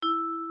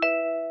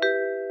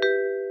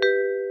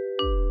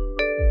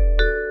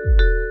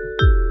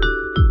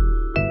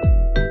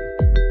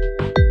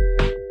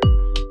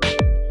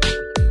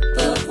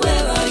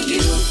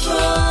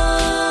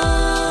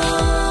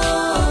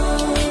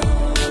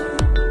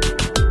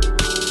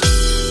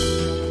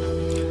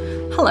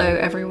Hello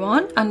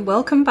everyone and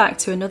welcome back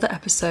to another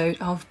episode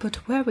of But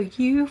Where Were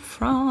You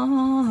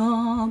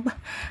From?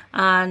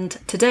 And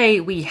today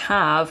we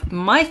have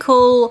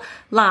Michael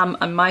Lamb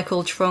and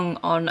Michael Trung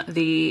on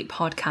the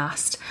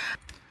podcast.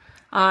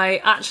 I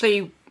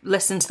actually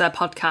listened to their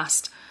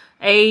podcast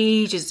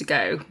ages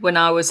ago when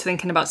I was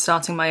thinking about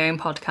starting my own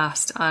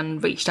podcast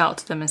and reached out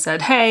to them and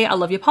said, hey, I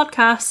love your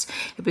podcast.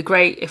 It'd be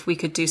great if we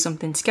could do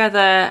something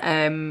together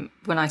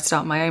when I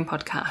start my own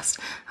podcast.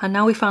 And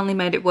now we finally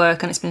made it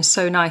work, and it's been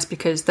so nice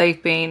because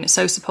they've been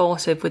so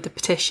supportive with the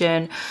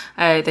petition.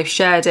 They've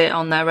shared it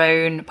on their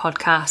own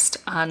podcast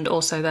and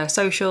also their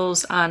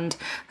socials, and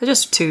they're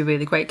just two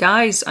really great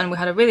guys. And we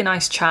had a really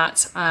nice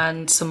chat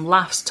and some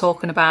laughs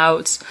talking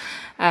about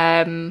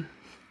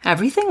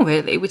everything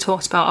really. We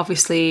talked about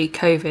obviously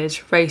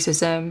COVID,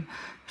 racism,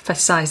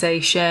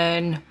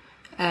 fetishization.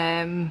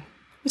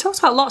 We talked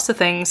about lots of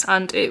things,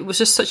 and it was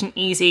just such an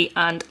easy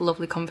and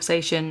lovely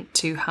conversation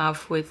to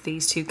have with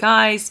these two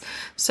guys.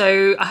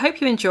 So I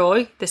hope you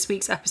enjoy this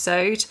week's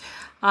episode.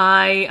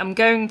 I am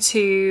going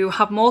to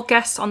have more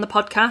guests on the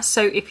podcast,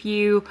 so if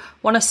you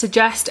want to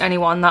suggest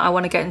anyone that I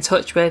want to get in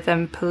touch with,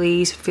 then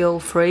please feel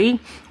free.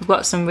 We've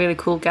got some really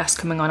cool guests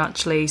coming on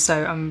actually,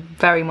 so I'm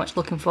very much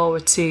looking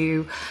forward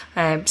to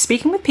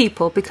speaking with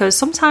people, because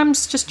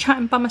sometimes just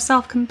chatting by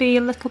myself can be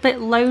a little bit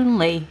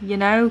lonely, you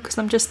know, because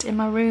I'm just in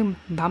my room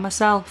by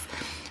myself.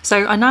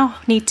 So I now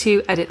need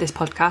to edit this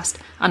podcast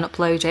and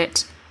upload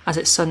it as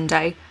it's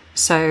Sunday,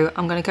 so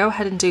I'm going to go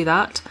ahead and do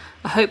that.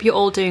 I hope you're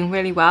all doing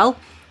really well.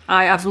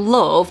 I have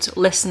loved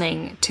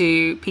listening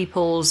to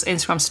people's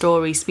Instagram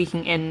stories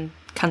speaking in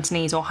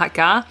Cantonese or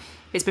Hakka.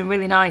 It's been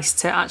really nice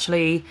to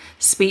actually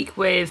speak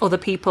with other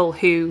people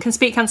who can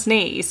speak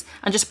Cantonese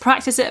and just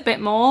practice it a bit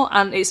more.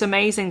 And it's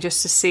amazing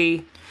just to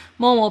see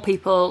more and more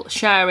people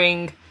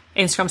sharing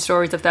Instagram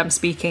stories of them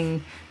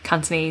speaking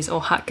Cantonese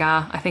or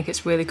Hakka. I think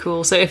it's really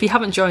cool. So if you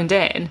haven't joined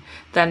in,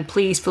 then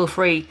please feel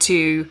free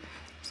to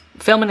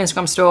film an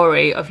Instagram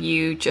story of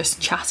you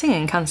just chatting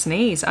in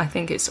Cantonese. I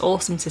think it's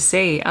awesome to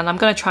see, and I'm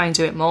going to try and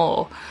do it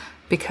more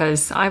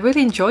because I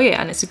really enjoy it,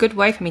 and it's a good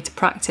way for me to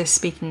practice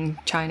speaking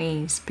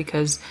Chinese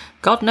because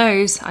God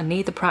knows I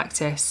need the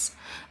practice.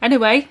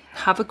 Anyway,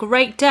 have a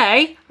great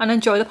day and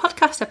enjoy the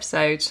podcast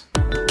episode.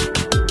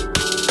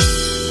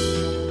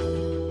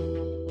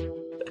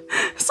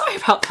 Sorry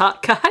about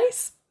that,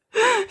 guys.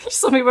 You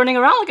saw me running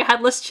around like a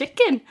headless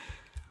chicken.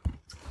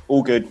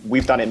 All good.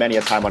 We've done it many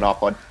a time on our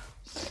pod.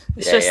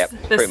 It's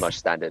pretty much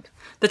standard.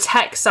 The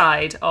tech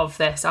side of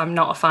this, I'm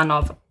not a fan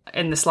of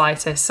in the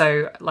slightest.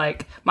 So,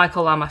 like,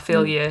 Michael Lamb, I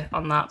feel you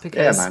on that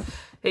because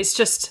it's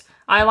just,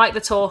 I like the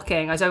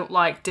talking. I don't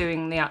like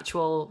doing the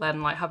actual,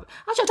 actually,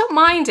 I don't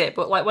mind it.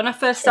 But, like, when I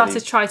first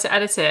started trying to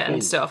edit it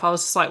and stuff, I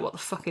was just like, what the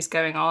fuck is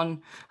going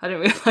on? I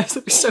didn't realise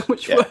it was so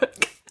much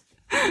work.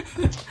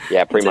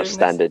 Yeah, pretty much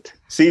standard.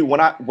 See,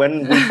 when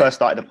we first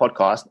started the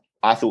podcast,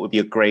 I thought it would be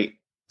a great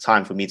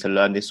time for me to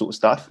learn this sort of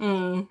stuff,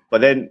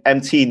 but then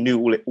MT knew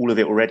all of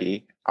it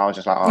already. I was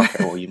just like, oh,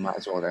 okay, well, you might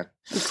as well then.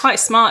 You're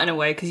quite smart in a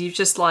way because you've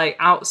just like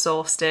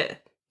outsourced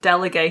it,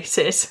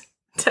 delegated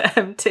to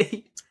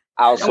MT,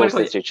 outsourced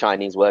it to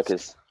Chinese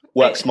workers.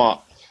 Work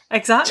smart.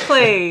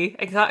 Exactly.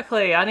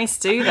 I need to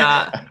do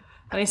that.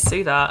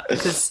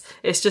 Because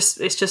it's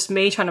just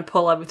me trying to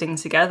pull everything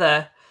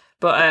together.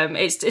 But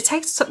it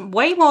takes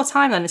way more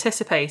time than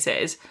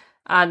anticipated,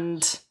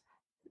 and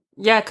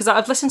yeah, because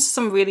I've listened to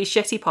some really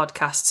shitty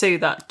podcasts too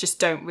that just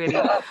don't really.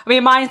 I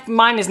mean,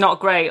 mine is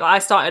not great. Like, I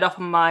started off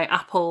on my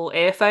Apple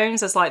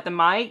earphones as like the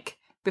mic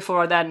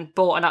before I then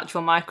bought an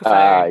actual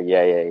microphone.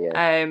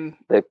 Yeah.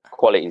 The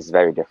quality is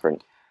very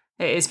different.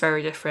 It is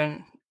very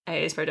different.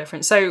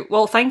 So,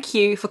 well, thank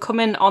you for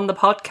coming on the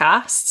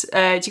podcast.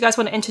 Do you guys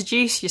want to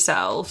introduce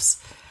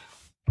yourselves?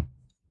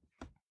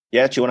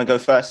 Yeah, do you want to go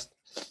first?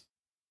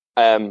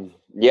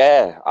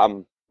 Yeah,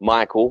 I'm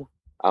Michael.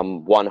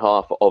 I'm one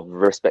half of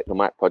Respect the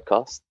Mic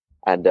podcast,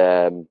 and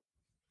that's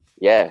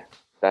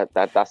there's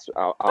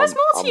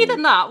more to you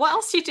than that. What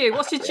else do you do?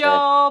 What's your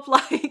job?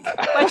 Like,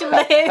 where do you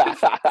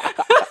live?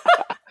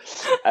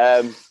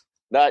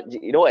 No,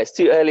 you know what? It's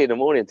too early in the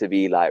morning to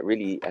be like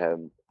really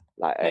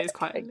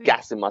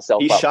gassing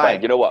myself He's up. shy.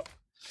 But you know what?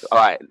 All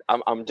right,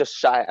 I'm just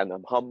shy and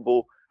I'm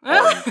humble.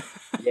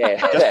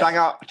 Yeah, just bang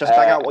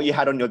out what you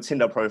had on your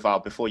Tinder profile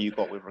before you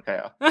got with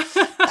Rakea.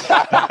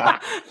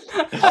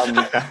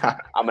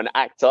 I'm an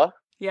actor.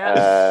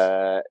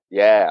 Yeah.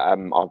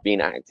 I've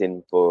been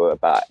acting for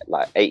about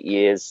like 8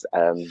 years.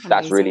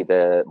 That's really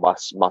my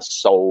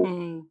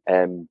sole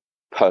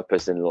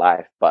purpose in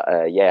life. But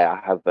I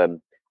have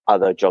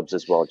other jobs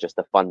as well, just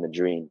to fund the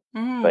dream.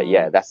 But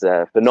yeah, that's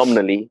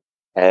phenomenally.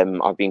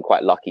 I've been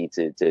quite lucky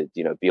to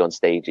be on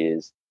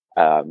stages,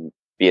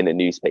 be in the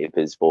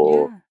newspapers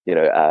for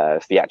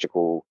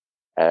theatrical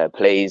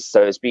plays.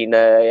 So it's been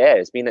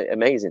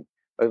amazing.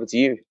 Over to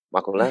you,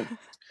 Michael Lamb.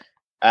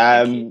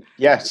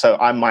 So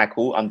I'm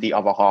Michael. I'm the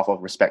other half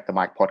of Respect the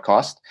Mic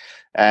podcast.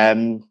 I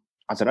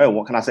don't know,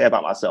 what can I say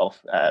about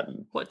myself?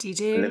 What do you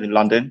do? I live in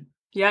London.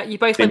 Yeah, you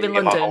both live in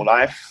London. My whole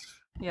life.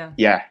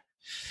 Yeah.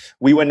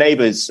 We were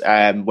neighbours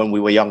when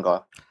we were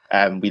younger.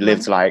 We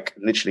lived like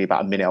literally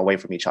about a minute away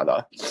from each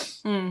other.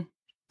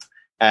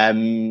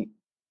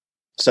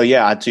 So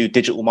yeah, I do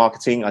digital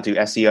marketing, I do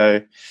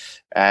SEO.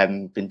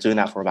 Been doing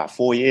that for about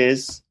 4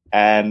 years,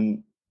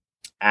 and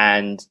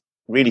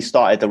really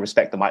started the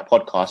Respect the Mic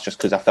podcast just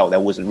because I felt there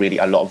wasn't really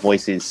a lot of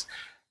voices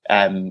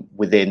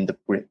within the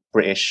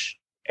British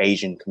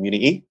Asian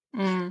community.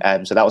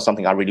 So that was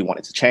something I really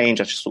wanted to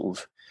change. I just sort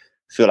of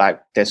feel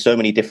like there's so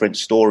many different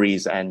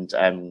stories and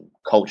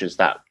cultures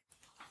that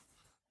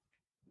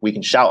we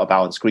can shout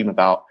about and scream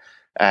about,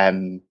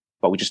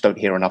 but we just don't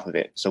hear enough of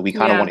it. So we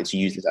kind of wanted to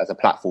use this as a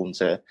platform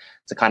to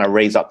kind of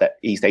raise up that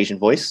East Asian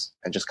voice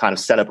and just kind of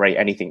celebrate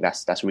anything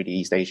that's really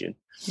East Asian.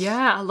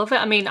 Yeah, I love it.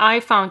 I mean,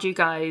 I found you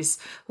guys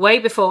way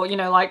before,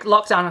 like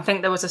lockdown. I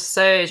think there was a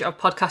surge of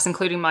podcasts,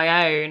 including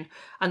my own.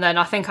 And then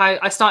I think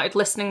I started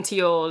listening to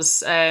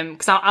yours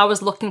because I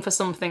was looking for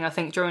something, I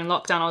think, during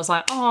lockdown. I was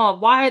like, oh,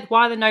 why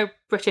are there no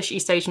British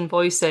East Asian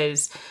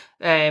voices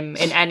in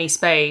any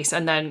space?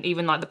 And then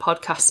even like the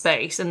podcast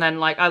space. And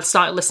then like I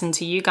started listening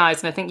to you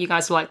guys. And I think you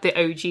guys were like the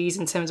OGs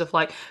in terms of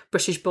like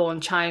British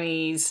born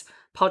Chinese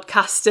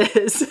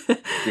podcasters.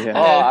 Oh,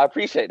 I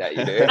appreciate that,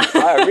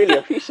 I really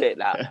appreciate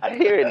that. I'm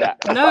hearing that.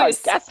 No,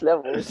 it's gas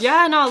levels.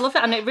 Yeah, no, I love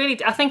it. And it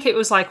really, I think it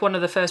was like one of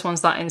the first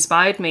ones that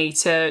inspired me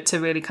to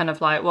really kind of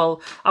like,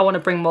 well, I want to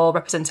bring more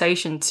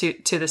representation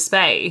to the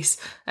space.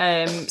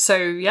 So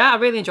yeah, I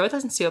really enjoyed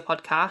listening to your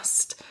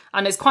podcast.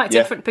 And it's quite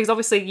different because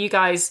obviously you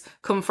guys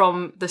come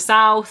from the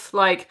South.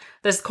 Like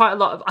there's quite a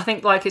lot of, I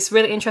think like it's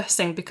really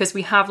interesting because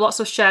we have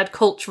lots of shared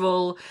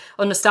cultural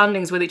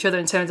understandings with each other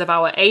in terms of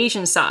our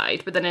Asian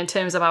side, but then in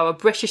terms of our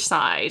British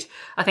side,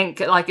 I think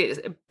like it's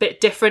a bit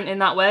different in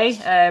that way,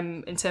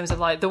 in terms of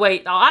like the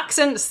way our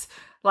accents,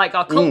 like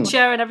our culture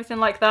and everything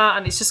like that.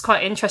 And it's just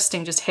quite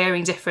interesting just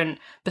hearing different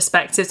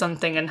perspectives on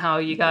things and how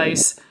you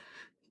guys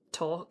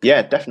talk.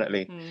 Yeah,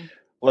 definitely.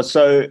 Well,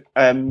 so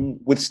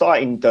with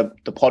starting the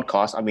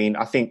podcast, I mean,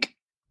 I think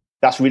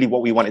that's really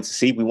what we wanted to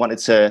see. We wanted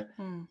to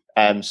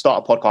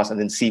start a podcast and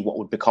then see what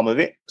would become of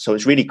it. So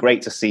it's really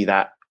great to see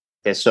that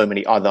there's so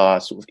many other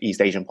sort of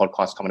East Asian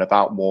podcasts coming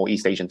about, more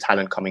East Asian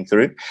talent coming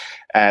through.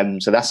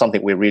 So that's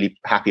something we're really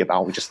happy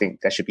about. We just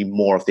think there should be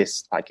more of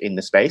this like in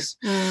the space.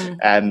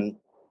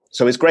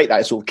 So it's great that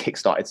it sort of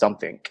kickstarted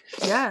something.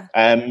 Yeah.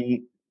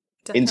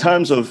 In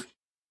terms of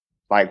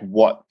like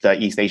what the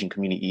East Asian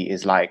community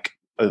is like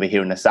over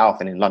here in the South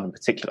and in London in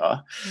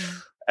particular,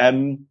 I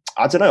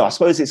don't know. I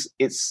suppose it's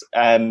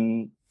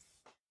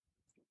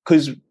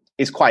because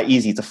it's quite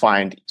easy to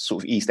find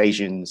sort of East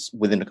Asians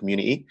within the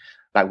community,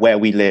 like where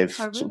we live,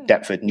 sort of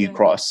Deptford, New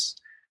Cross.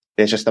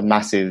 There's just a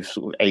massive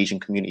sort of Asian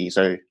community.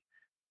 So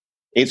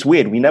it's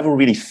weird. We never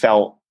really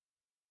felt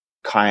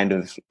kind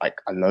of like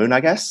alone,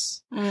 I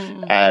guess,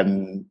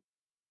 in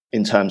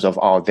terms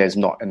of, there's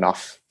not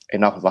enough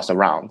of us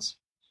around.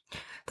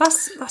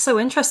 That's so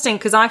interesting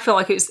because I feel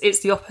like it's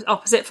the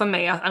opposite for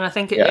me, and I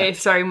think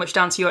it's very much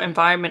down to your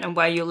environment and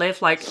where you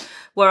live. Like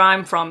where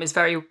I'm from is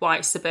very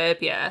white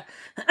suburbia,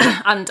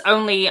 and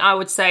I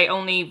would say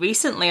only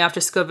recently I've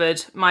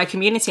discovered my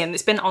community, and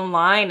it's been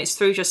online. It's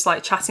through just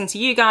like chatting to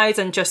you guys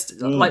and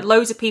just like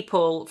loads of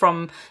people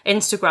from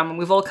Instagram, and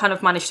we've all kind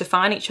of managed to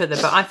find each other.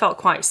 But I felt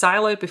quite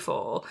siloed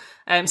before.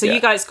 So you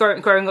guys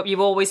growing up, you've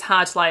always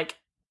had like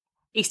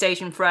East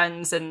Asian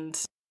friends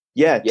and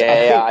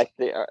I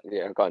think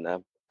go on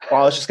now.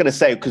 Well, I was just going to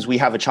say, because we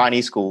have a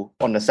Chinese school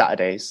on the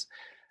Saturdays,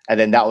 and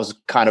then that was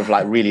kind of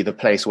like really the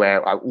place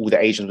where all the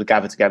Asians would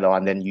gather together,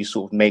 and then you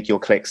sort of make your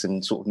cliques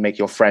and sort of make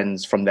your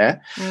friends from there.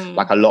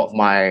 Like a lot of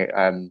my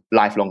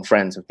lifelong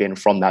friends have been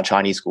from that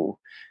Chinese school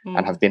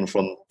and have been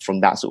from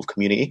that sort of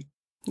community.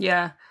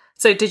 Yeah.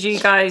 So did you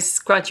guys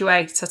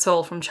graduate at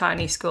all from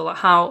Chinese school? Like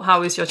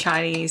how is your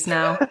Chinese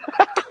now?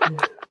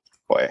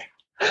 Boy.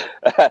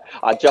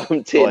 I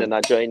jumped in and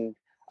I joined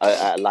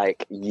at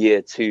like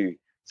year 2.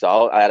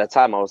 So at a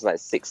time I was like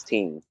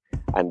 16,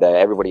 and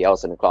everybody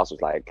else in the class was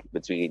like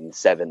between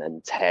 7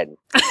 and 10.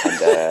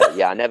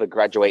 And I never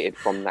graduated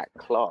from that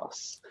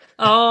class.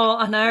 Oh,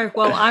 I know.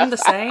 Well, I'm the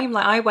same.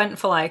 Like I went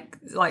for like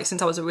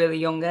since I was a really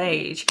young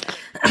age.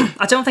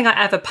 I don't think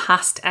I ever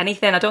passed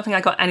anything. I don't think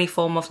I got any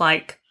form of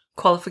like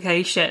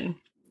qualification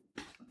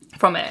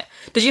from it.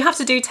 Did you have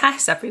to do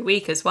tests every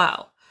week as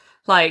well?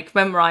 Like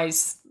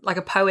memorize like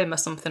a poem or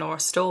something or a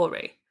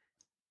story?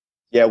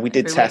 Yeah, we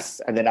did tests,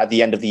 and then at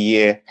the end of the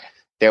year,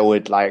 they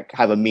would like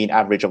have a mean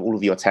average of all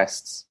of your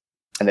tests,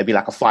 and there'd be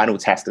like a final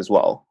test as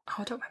well. Oh,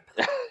 I don't remember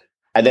that.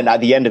 And then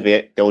at the end of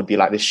it, there would be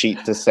like this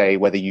sheet to say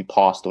whether you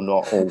passed or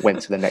not, or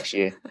went to the next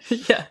year.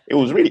 Yeah, it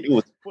was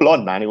full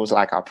on, man. It was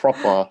like a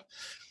proper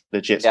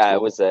legit. Yeah,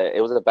 it was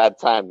a bad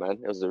time, man.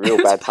 It was a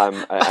real bad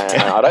time.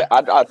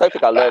 I don't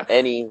think I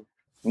learned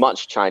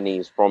much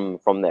Chinese from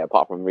there,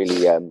 apart from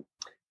really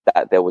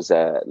that there was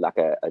a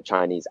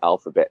Chinese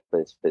alphabet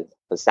for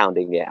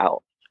sounding it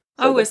out.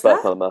 So is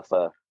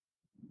that?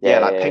 Yeah,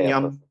 like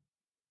Pinyin.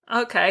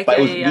 Okay. But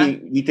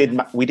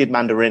we did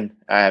Mandarin,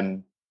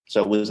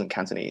 so it wasn't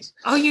Cantonese.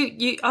 Oh,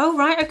 you. Oh,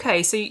 right.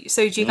 Okay. So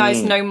do you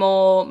guys know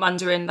more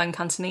Mandarin than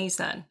Cantonese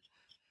then?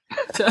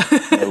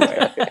 No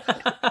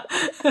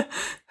way.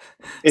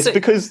 It's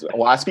because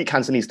I speak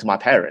Cantonese to my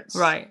parents,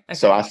 right? Okay.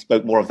 So I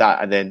spoke more of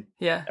that, and then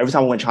yeah, every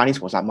time I went Chinese,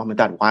 I was like, "Mom and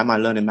Dad, why am I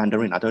learning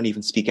Mandarin? I don't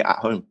even speak it at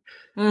home."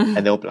 And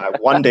they'll be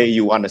like, "One day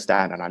you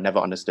understand," and I never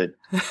understood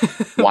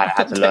why I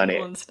had to learn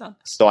it. Understand.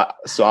 So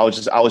I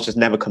was just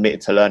never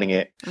committed to learning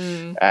it.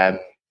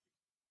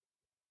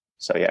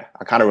 So yeah,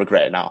 I kind of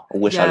regret it now. I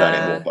wish I learned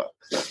it more, but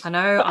I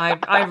know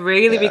I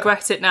really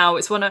regret it now.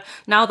 It's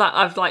now that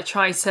I've like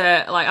tried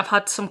to like I've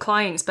had some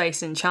clients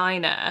based in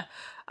China,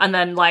 and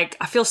then like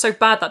I feel so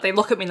bad that they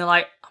look at me and they're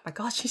like, "Oh my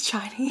god, she's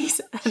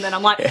Chinese," and then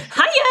I'm like,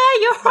 "Hiya,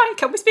 you're right.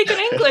 Can we speak in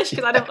English?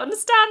 Because I don't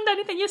understand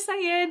anything you're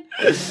saying."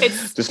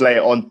 It's just lay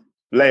it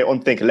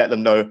on thick and let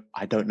them know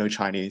I don't know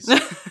Chinese.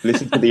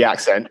 Listen to the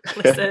accent.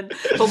 Listen.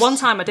 But one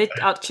time I did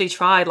actually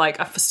try,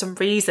 like, for some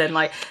reason,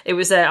 like, it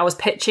was, I was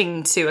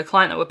pitching to a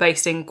client that were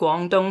based in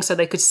Guangdong so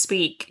they could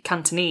speak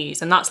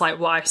Cantonese, and that's, like,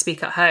 what I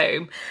speak at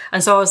home.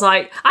 And so I was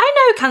like, I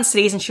know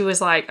Cantonese, and she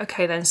was like,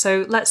 okay then,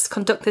 so let's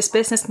conduct this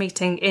business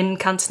meeting in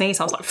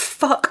Cantonese. I was like,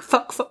 fuck.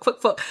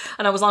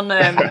 And I was on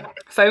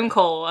phone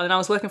call, and I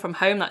was working from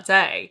home that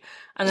day.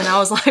 And then I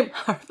was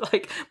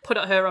like, put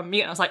her on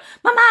mute. And I was like,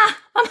 Mama,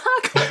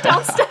 come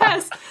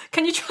downstairs.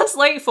 Can you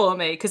translate for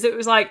me? Because it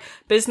was like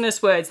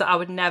business words that I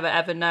would never,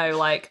 ever know,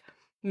 like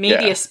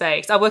media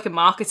space. I work in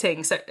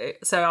marketing. So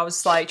I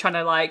was like trying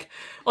to like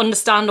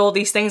understand all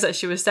these things that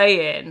she was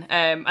saying.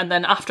 And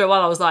then after a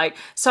while I was like,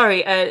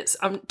 sorry,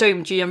 I'm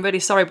Doomji, I'm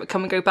really sorry, but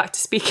can we go back to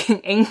speaking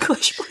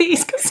English,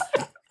 please? Because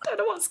I don't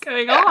know what's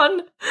going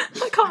on.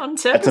 I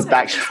can't. Had to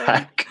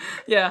backtrack.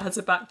 Yeah, I had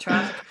to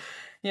backtrack.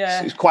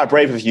 Yeah, it's quite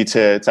brave of you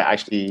to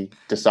actually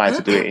decide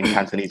to do it in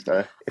Cantonese,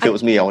 though. If it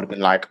was me, I would have been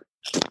like,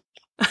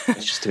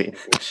 let's just do it in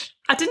English.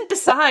 I didn't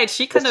decide.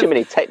 There's too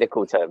many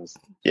technical terms.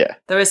 Yeah,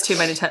 there is too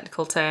many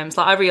technical terms.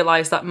 Like I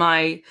realised that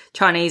my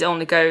Chinese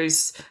only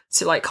goes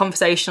to like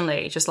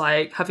conversationally, just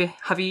like have you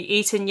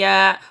eaten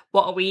yet?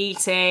 What are we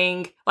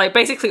eating? Like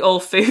basically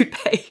all food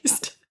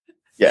based.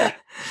 Yeah.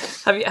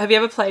 Have you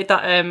ever played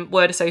that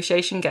word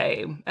association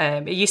game?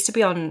 It used to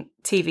be on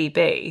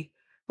TVB.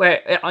 Where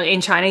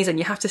in Chinese, and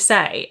you have to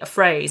say a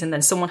phrase, and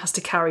then someone has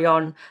to carry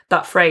on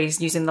that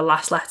phrase using the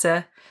last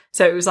letter.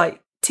 So it was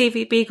like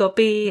TVB go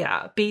B,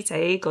 B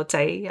J go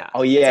J.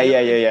 Oh yeah.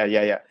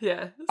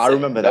 Yeah, I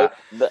remember that.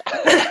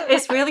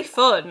 It's really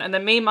fun. And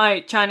then me and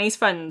my Chinese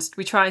friends,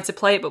 we tried to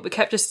play it, but we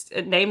kept just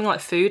naming like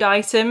food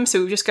items. So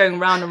we were just going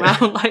round and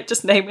round, like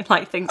just naming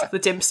like things for the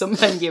dim sum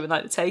menu and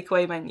like the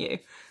takeaway menu.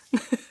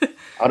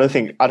 I don't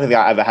think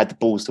I ever had the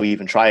balls to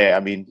even try it.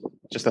 I mean,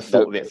 just the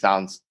thought of it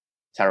sounds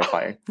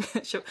terrifying.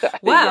 Sure.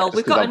 Well,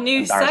 we've got a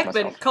new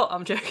segment.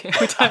 I'm joking.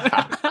 We don't.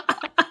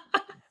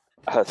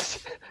 I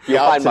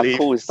find my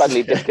calls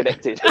suddenly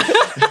disconnected.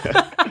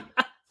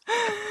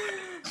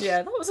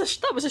 Yeah, that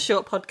was a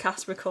short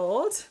podcast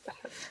record.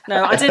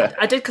 No,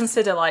 I did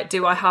consider like,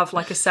 do I have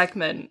like a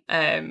segment?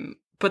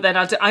 But then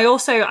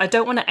I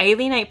don't want to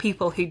alienate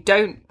people who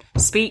don't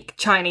speak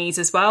Chinese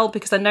as well,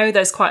 because I know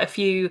there's quite a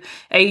few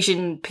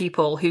Asian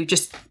people who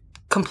just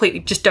completely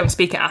just don't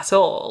speak it at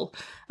all.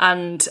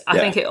 And I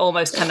think it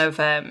almost kind of,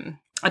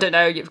 I don't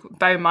know, you're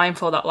very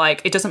mindful that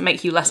like, it doesn't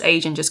make you less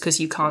Asian just because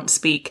you can't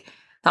speak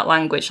that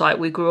language. Like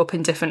we grew up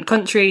in different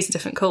countries,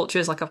 different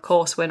cultures. Like, of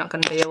course, we're not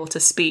going to be able to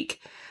speak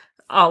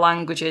our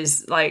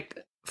languages like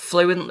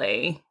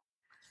fluently.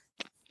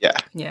 Yeah.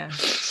 Yeah.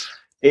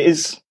 It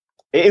is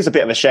a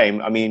bit of a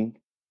shame. I mean,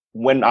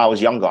 when I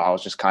was younger, I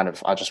was just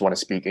I just want to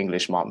speak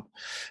English, Mum.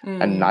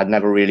 And I'd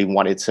never really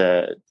wanted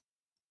to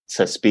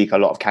speak a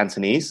lot of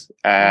Cantonese.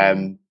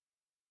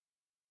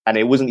 And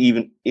it wasn't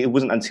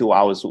until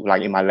I was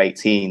like in my late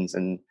teens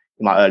and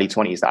in my early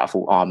 20s that I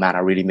thought, oh man, I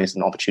really missed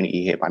an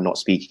opportunity here by not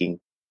speaking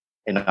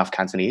enough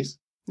Cantonese.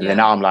 And then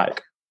now I'm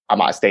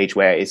at a stage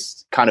where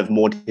it's kind of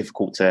more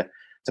difficult to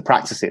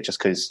practice it just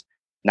because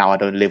now I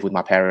don't live with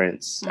my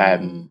parents.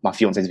 My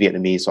fiance is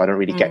Vietnamese, so I don't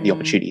really get the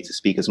opportunity to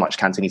speak as much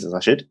Cantonese as I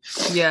should.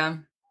 Yeah.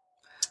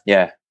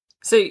 Yeah.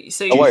 So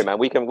don't worry, man.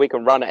 We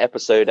can run an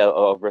episode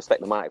of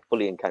Respect the Mic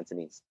fully in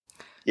Cantonese.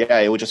 Yeah,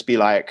 it will just be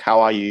like,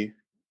 how are you?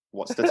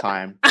 What's the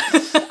time?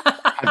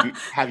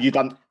 have you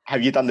done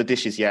the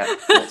dishes yet?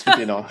 What's for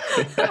dinner?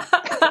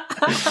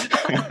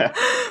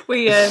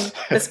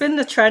 There's been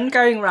the trend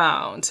going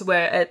around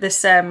where there's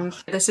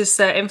this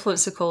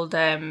influencer called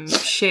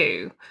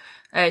Shu.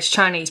 It's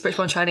Chinese, British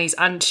born Chinese,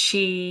 and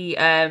she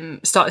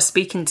started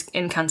speaking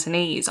in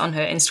Cantonese on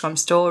her Instagram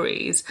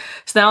stories.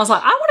 So then I was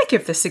like, I want to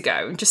give this a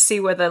go and just see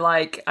whether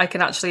like I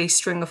can actually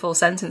string a full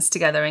sentence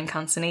together in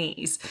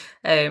Cantonese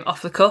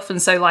off the cuff. And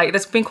so like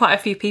there's been quite a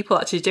few people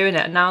actually doing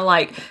it, and now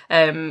like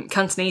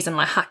Cantonese and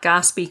like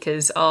Hakka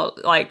speakers are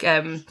like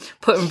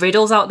putting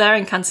riddles out there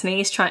in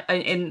Cantonese,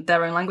 in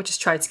their own languages,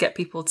 try to get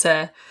people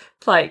to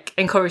like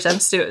encourage them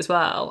to do it as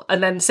well.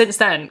 And then since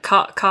then,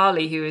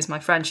 Carly, who is my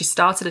friend, she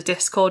started a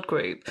Discord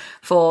group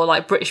for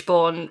like British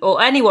born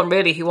or anyone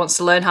really who wants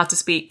to learn how to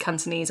speak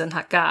Cantonese and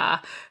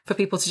Hakka, for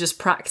people to just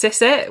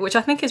practice it, which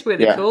I think is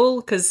really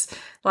cool, because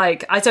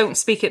like I don't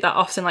speak it that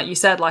often, like you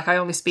said. Like I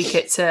only speak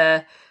it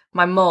to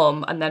my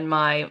mum and then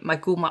my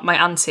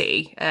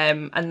auntie,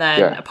 and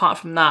then apart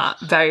from that,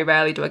 very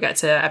rarely do I get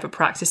to ever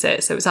practice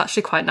it. So it's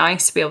actually quite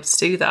nice to be able to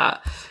do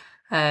that,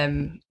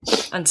 and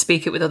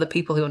speak it with other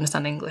people who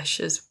understand English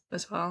as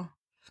well.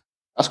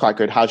 That's quite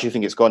good. How do you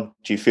think it's gone?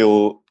 Do you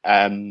feel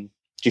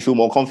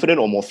more confident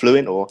or more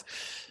fluent, or?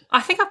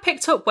 I think I've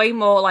picked up way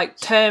more like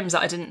terms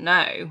that I didn't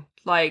know.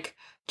 Like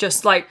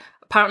just like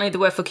apparently the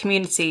word for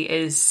community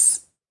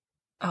is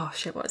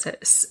what is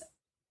it?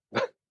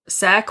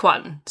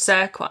 Serquan.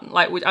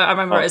 Like I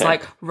remember it as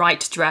like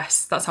right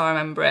dress. That's how I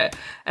remember it.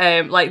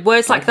 Like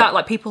words like that,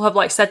 like people have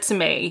like said to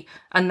me,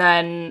 and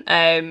then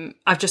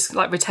I've just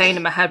like retained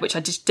in my head, which I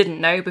just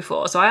didn't know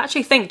before. So I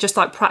actually think just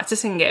like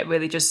practicing it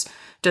really just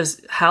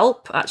does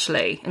help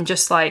actually, and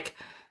just like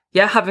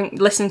having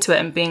listened to it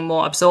and being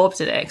more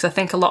absorbed in it, because I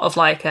think a lot of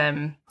like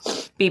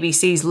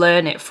BBCs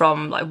learn it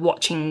from like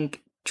watching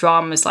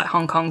dramas, like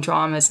Hong Kong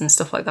dramas and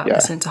stuff like that,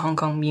 listening to Hong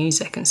Kong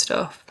music and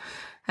stuff.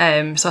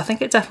 So I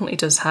think it definitely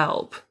does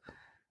help.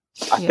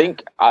 I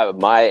think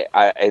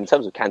in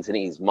terms of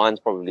Cantonese, mine's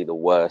probably the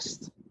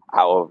worst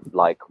out of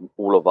like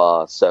all of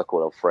our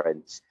circle of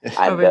friends.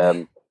 And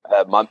really?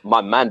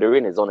 My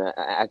Mandarin is on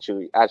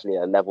actually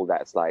a level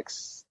that's like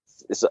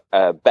it's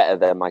better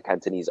than my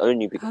Cantonese,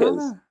 only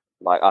because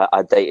like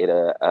I dated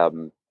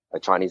a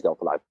Chinese girl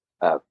for like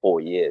 4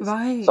 years,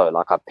 right. So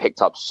like I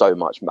picked up so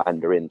much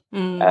Mandarin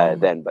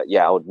then. But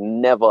I would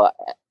never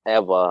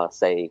ever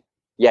say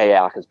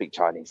I can speak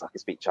Chinese.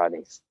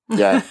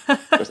 Yeah,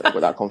 just with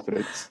that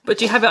confidence. But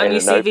do you have it on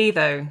your CV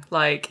though?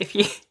 Like if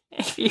you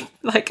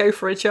like go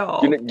for a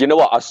job. You know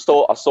what? I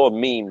saw a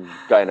meme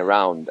going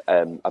around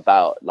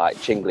about like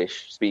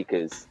Chinglish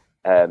speakers,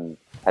 and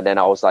then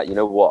I was like, you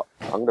know what?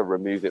 I'm gonna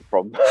remove it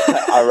from.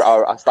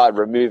 I started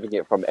removing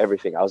it from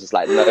everything. I was just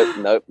like,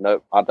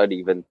 nope. I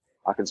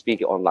can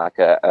speak it on like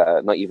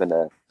a not even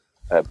a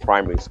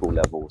primary school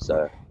level.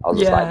 So I was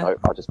just like, nope.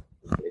 I'll just speak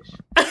English.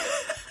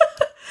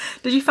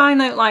 Did you find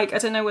that, like, I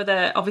don't know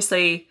whether,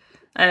 obviously,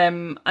 I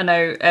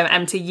know,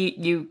 MT,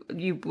 you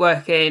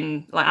work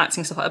in, like,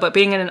 acting stuff like that, but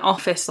being in an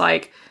office,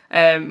 like,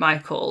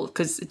 Michael,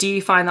 because do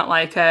you find that,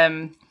 like,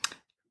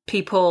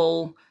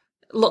 people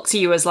look to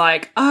you as,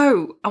 like,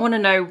 oh, I want to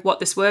know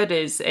what this word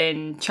is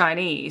in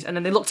Chinese, and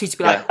then they look to you to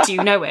be like, do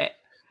you know it?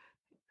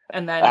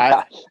 And then...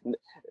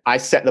 I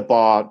set the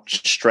bar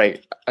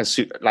straight.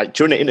 Like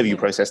during the interview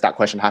process, that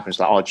question happens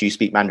like, oh, do you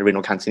speak Mandarin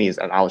or Cantonese?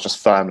 And I was just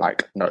firm,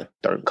 like, no,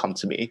 don't come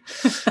to me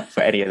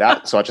for any of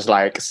that. So I just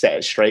like set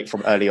it straight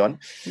from early on.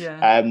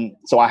 Yeah.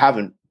 So I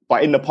haven't,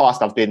 but in the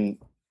past I've been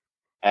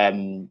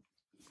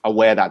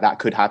aware that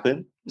could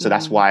happen. So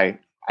that's why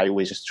I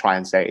always just try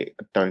and say,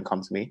 don't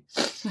come to me.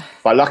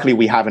 But luckily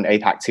we have an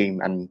APAC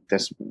team, and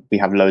we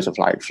have loads of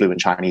like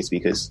fluent Chinese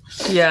speakers.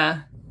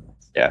 Yeah.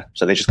 Yeah.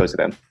 So they just go to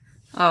them.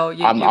 Oh,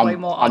 you're way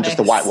more honest. I'm just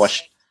a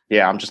whitewashed.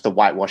 Yeah, I'm just a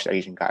whitewashed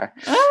Asian guy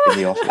in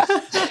the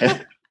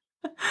office.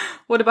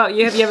 What about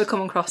you? Have you ever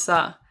come across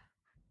that?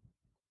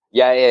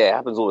 Yeah, it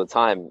happens all the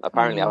time.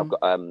 Apparently, I've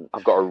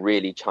got a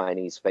really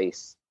Chinese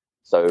face.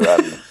 So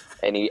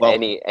any. I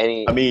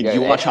mean,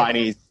 you are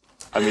Chinese.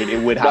 I mean,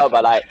 it would happen. No,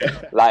 but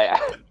like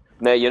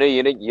no,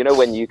 you know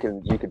when you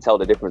can tell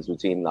the difference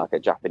between like a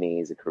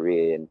Japanese, a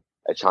Korean,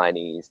 a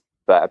Chinese.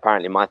 But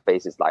apparently, my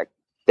face is like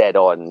dead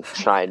on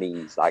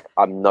Chinese. Like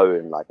I'm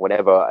known. Like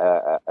whenever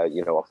a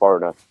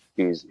foreigner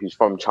who's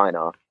from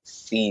China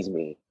sees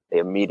me, they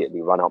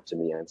immediately run up to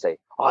me and say,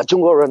 "Ah, 中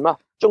国人吗?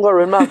 中国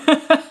人吗?"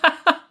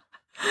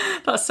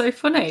 That's so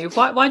funny.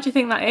 Why do you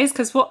think that is?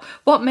 Because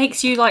what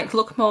makes you like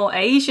look more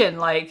Asian?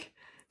 Like,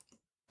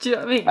 do you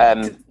know what I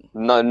mean?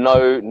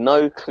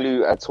 No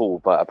clue at all.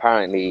 But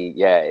apparently,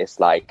 it's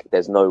like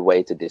there's no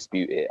way to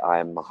dispute it. I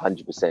am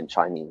 100%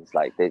 Chinese.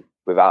 Like they,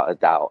 without a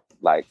doubt,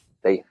 like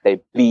they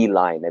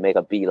make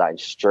a beeline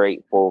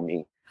straight for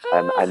me.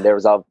 And there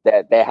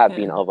have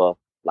been other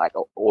like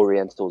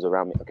Orientals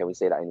around me. Can we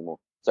say that anymore?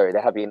 Sorry,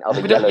 there have been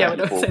other yellow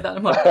people. We don't say that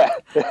anymore.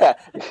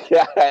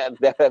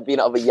 There have been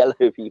other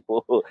yellow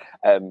people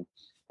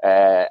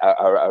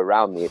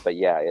around me, but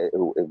it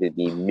would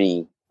be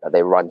me that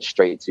they run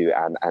straight to,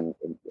 and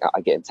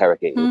I get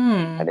interrogated,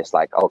 and it's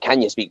like, oh,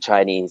 can you speak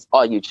Chinese?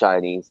 Are you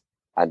Chinese?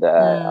 And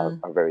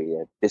I'm very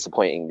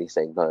disappointingly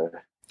saying no.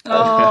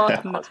 Oh, I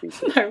can't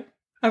speak no.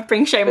 I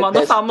bring shame on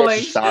the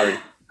family. Sorry.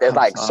 There's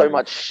like so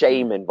much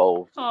shame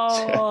involved.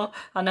 Oh,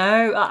 I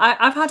know.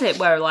 I've had it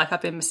where like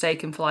I've been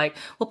mistaken for like,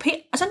 well,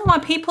 I don't know why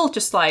people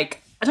just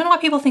like, I don't know why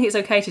people think it's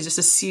okay to just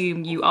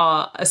assume you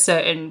are a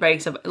certain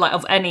race of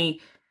any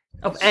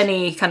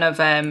kind of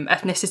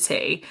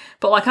ethnicity.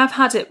 But like I've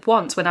had it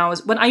once when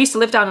I used to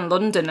live down in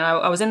London, and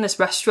I was in this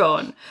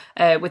restaurant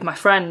with my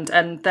friend,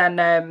 and then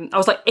I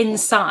was like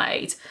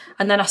inside,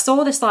 and then I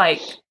saw this like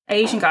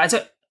Asian guy.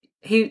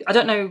 I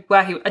didn't know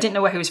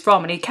where he was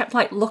from, and he kept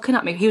like looking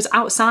at me. He was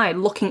outside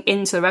looking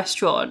into the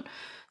restaurant,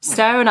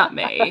 staring at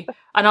me,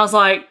 and I was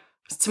like,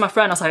 to my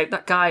friend, I was like,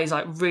 that guy is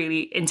like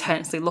really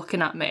intensely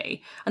looking at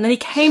me. And then he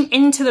came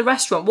into the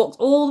restaurant, walked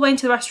all the way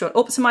into the restaurant,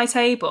 up to my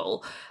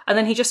table, and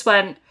then he just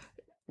went,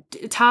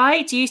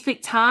 Thai, do you speak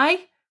Thai?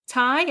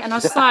 And I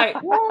was just like,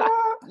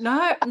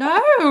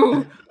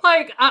 No.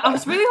 Like I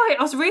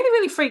was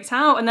really freaked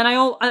out, and then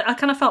I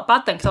kind of felt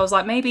bad then because I was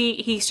like, maybe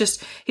he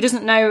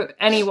doesn't know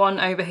anyone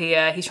over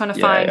here. He's trying to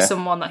find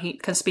someone that he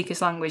can speak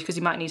his language because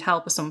he might need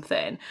help or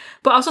something.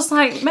 But I was just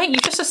like, mate, you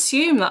just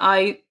assume that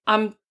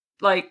I'm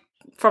like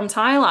from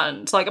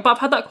Thailand. Like, but I've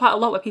had that quite a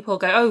lot where people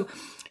go, oh,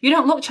 you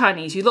don't look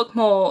Chinese, you look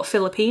more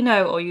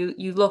Filipino, or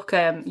you look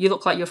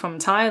like you're from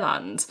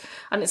Thailand.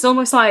 And it's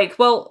almost like,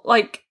 well,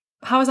 like,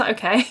 how is that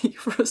okay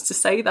for us to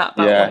say that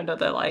about one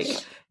another? Like,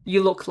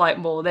 you look like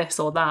more this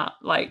or that.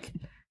 Like,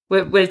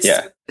 we're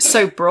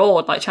so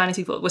broad. Like, Chinese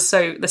people,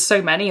 there's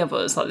so many of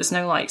us. Like, there's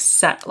no like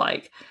set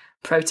like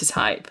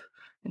prototype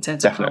in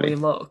terms of how we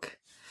look.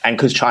 And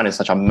because China is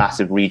such a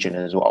massive region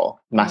as well,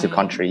 massive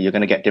country, you're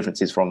going to get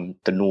differences from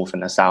the north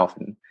and the south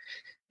and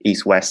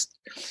east, west.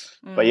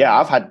 But yeah,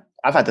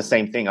 I've had the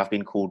same thing. I've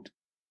been called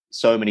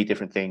so many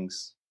different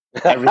things.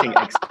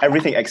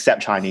 Everything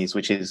except Chinese,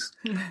 which is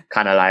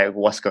kind of like,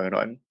 what's going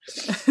on?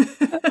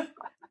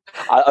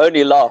 I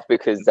only laugh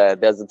because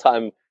there's a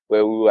time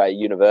where we were at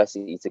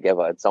university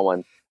together and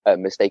someone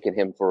mistaken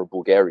him for a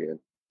Bulgarian.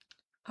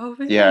 Oh,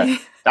 really? Yeah,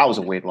 that was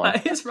a weird one.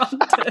 That is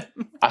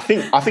random. I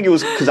think it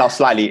was because I was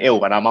slightly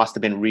ill and I must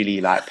have been really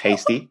like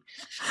pasty,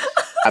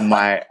 and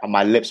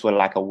my lips were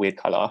like a weird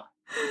color.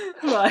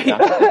 Right.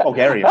 Yeah,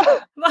 Bulgarian.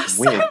 That's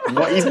weird. So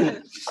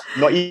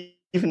Not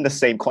even the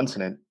same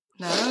continent.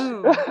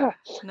 No,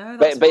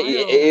 but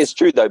it is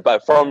true though.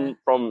 But from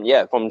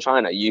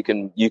China, you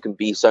can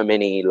be so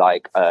many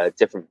like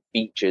different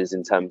features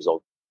in terms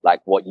of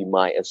like what you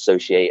might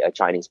associate a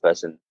Chinese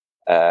person,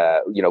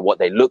 what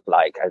they look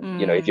like,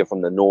 and if you're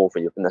from the north or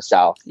you're from the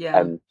south,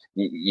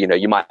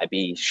 you might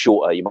be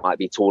shorter, you might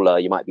be taller,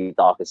 you might be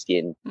darker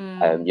skinned,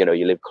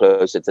 you live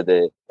closer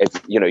to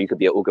you could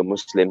be an Uyghur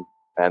Muslim.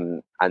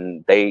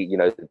 And they,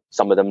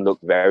 some of them look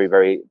very,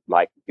 very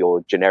like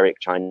your generic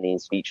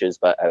Chinese features.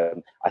 But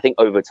I think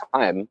over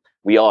time,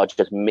 we are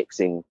just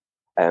mixing,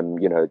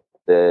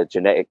 the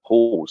genetic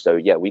pool. So,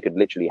 yeah, we could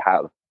literally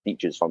have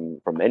features from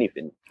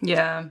anything.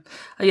 Yeah.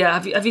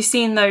 Have you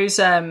seen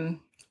those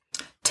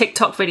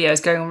TikTok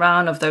videos going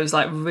around of those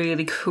like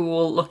really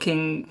cool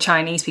looking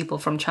Chinese people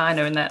from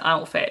China in their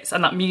outfits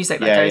and that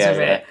music that goes with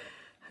it?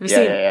 Have you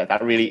seen?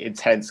 That really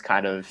intense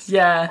kind of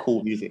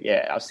cool music.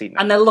 Yeah, I've seen that.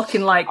 And they're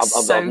looking like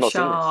so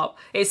sharp.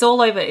 It's all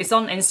over. It's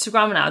on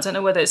Instagram now. I don't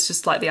know whether it's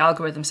just like the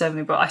algorithm serving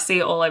me, but I see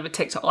it all over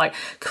TikTok, like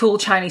cool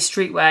Chinese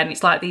streetwear, and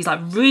it's like these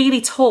like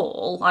really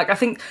tall. Like I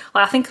think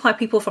like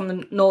people from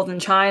the northern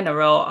China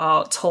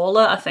are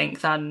taller, I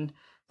think, than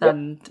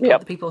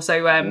other people.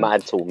 So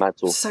mad tall,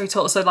 so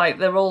tall. So like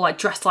they're all like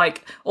dressed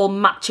like all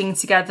matching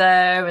together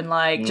and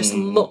like just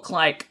look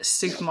like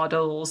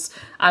supermodels.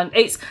 And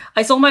it's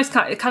almost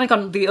kind of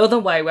gone the other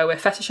way where we're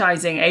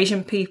fetishizing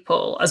Asian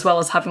people as well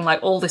as having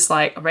like all this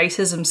like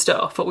racism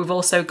stuff. But we've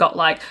also got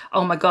like,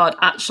 oh my god,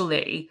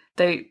 actually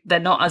they're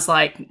not as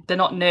like they're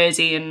not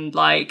nerdy and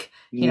like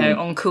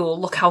uncool.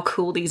 Look how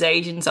cool these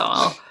Asians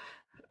are.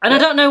 And I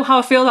don't know how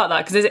I feel about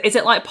that because is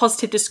it like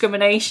positive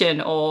discrimination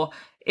or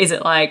is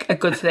it like a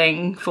good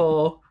thing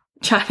for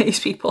Chinese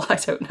people? I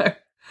don't know.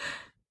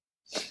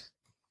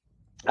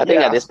 I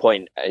think at this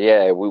point,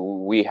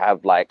 we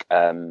have like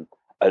a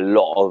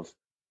lot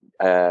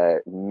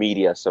of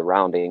media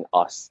surrounding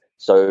us.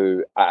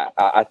 So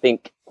I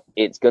think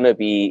it's gonna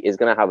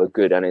have a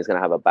good and it's gonna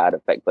have a bad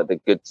effect. But the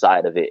good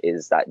side of it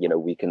is that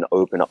we can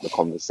open up the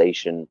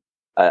conversation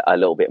a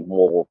little bit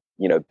more,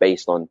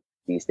 based on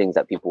these things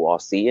that people are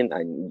seeing.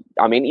 And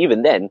I mean,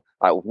 even then,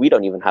 like, we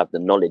don't even have the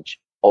knowledge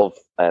of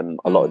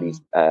a lot of these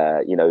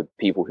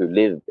people who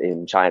live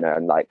in China,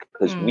 and like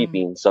because we've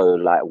been so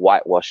like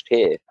whitewashed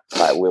here,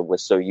 like we're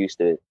so used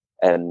to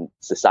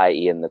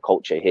society and the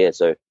culture here.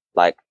 So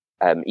like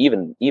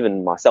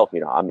even myself,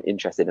 I'm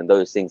interested in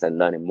those things and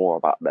learning more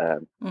about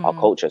our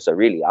culture. So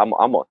really, I'm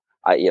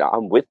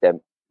with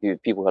them.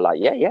 People who are like,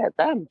 yeah,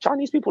 damn,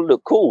 Chinese people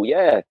look cool,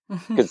 yeah,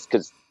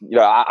 because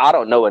I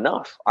don't know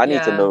enough. I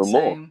need to know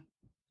more.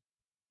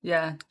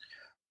 Yeah.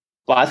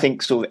 But I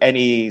think sort of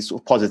any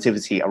sort of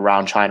positivity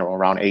around China or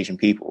around Asian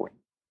people,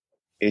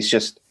 it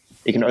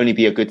can only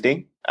be a good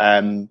thing.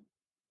 I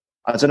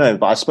don't know,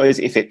 but I suppose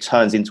if it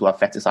turns into a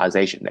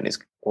fetishization, then it's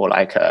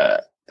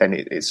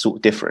sort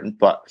of different.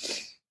 But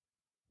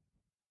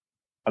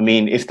I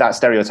mean, if that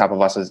stereotype of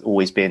us has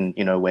always been,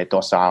 we're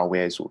docile,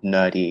 we're sort of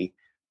nerdy,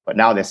 but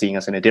now they're seeing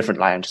us in a different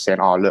light and just saying,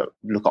 oh,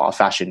 look at our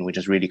fashion, which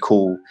is really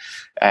cool.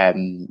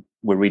 We're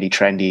really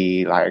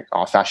trendy. Like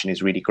our fashion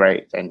is really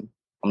great. And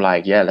I'm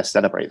like, yeah, let's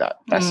celebrate that.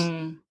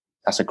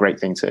 That's a great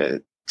thing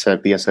to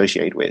be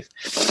associated with.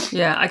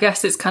 Yeah, I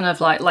guess it's kind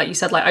of like you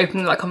said, like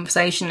opening that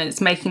conversation.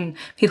 It's making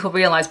people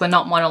realize we're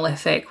not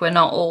monolithic. We're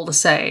not all the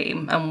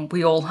same, and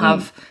we all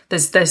have.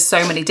 There's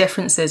so many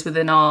differences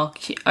within our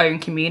own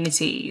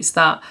communities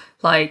that,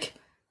 like,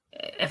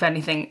 if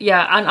anything,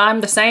 yeah. And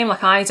I'm the same.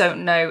 Like, I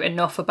don't know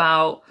enough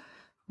about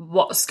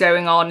what's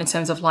going on in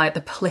terms of like the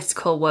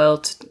political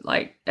world,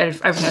 like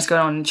everything that's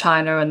going on in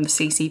China and the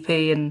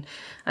CCP and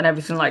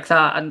everything like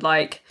that. And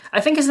like, I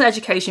think it's an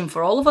education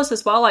for all of us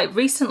as well. Like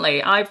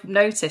recently I've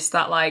noticed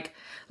that like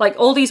like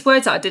all these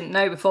words that I didn't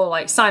know before,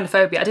 like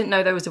xenophobia. I didn't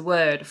know there was a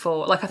word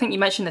for, like, I think you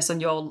mentioned this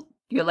on your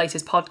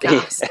latest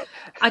podcast.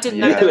 I didn't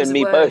know there was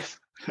a word. Both.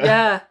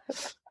 Yeah.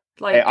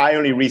 Like, I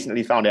only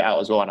recently found it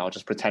out as well, and I was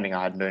just pretending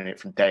I had known it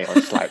from day. I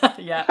was just like,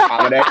 yeah,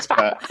 I'm an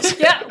expert.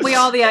 Yeah, we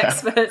are the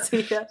experts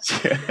here.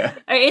 Yeah.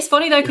 It's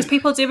funny though, because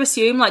people do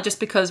assume, like, just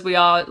because we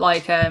are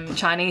like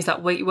Chinese,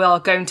 that we are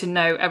going to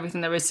know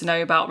everything there is to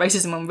know about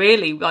racism, and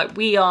really, like,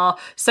 we are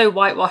so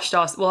whitewashed.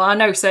 Well, I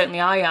know certainly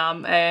I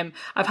am.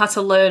 I've had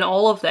to learn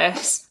all of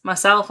this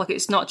myself. Like,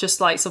 it's not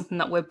just like something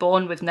that we're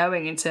born with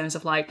knowing in terms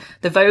of like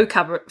the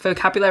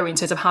vocabulary in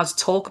terms of how to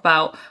talk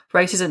about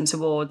racism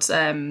towards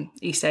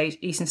East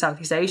and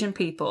Southeast Asian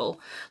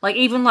people. Like,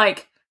 even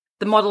like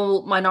the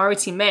model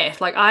minority myth,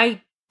 like,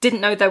 I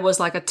didn't know there was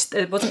like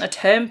there wasn't a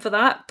term for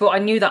that, but I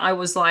knew that I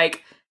was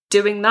like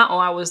doing that,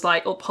 or I was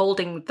like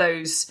upholding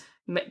those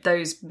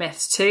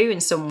myths too in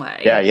some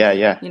way. Yeah.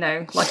 You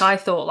know, like, I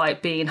thought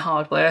like being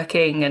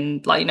hardworking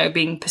and like, you know,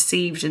 being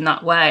perceived in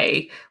that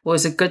way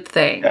was a good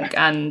thing.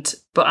 Yeah.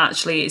 But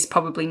actually it's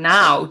probably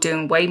now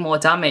doing way more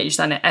damage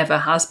than it ever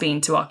has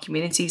been to our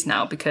communities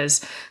now,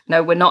 because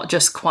no, we're not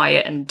just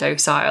quiet and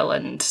docile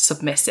and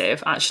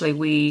submissive. Actually,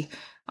 we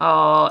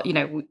are, you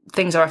know,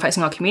 things are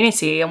affecting our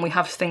community and we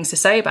have things to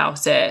say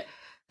about it.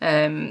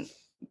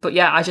 But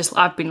yeah,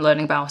 I've been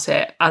learning about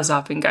it as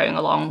I've been going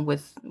along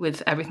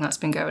with everything that's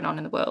been going on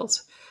in the world.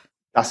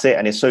 That's it.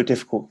 And it's so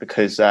difficult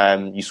because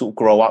you sort of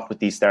grow up with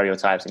these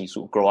stereotypes and you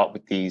sort of grow up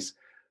with these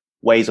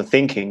ways of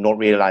thinking, not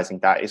realizing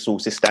that it's all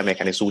systemic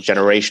and it's all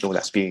generational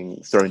that's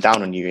being thrown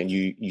down on you. And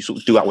you sort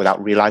of do that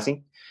without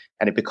realizing.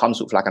 And it becomes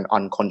sort of like an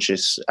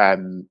unconscious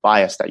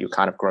bias that you're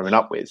kind of growing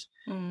up with.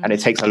 And it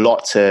takes a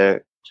lot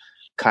to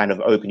kind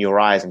of open your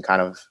eyes and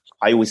kind of,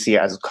 I always see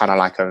it as kind of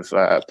like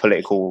a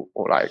political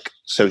or like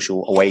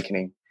social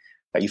awakening,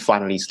 that you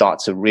finally start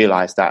to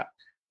realize that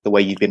the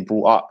way you've been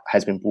brought up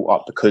has been brought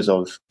up because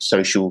of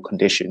social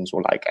conditions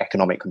or like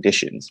economic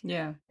conditions.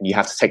 Yeah. And you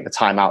have to take the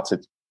time out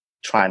to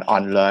try and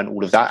unlearn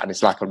all of that. And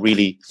it's like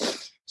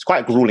it's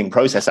quite a grueling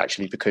process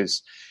actually,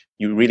 because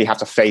you really have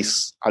to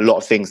face a lot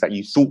of things that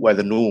you thought were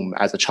the norm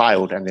as a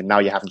child. And then now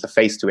you're having to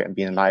face to it and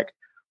being like,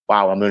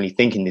 wow, I'm only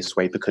thinking this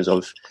way because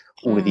of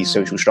all of these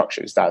social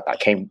structures that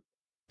came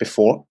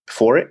before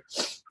it.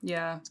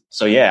 Yeah.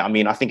 So yeah, I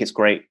mean, I think it's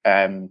great.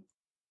 And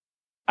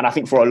I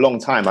think for a long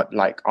time,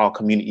 like, our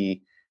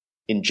community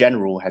in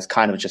general has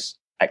kind of just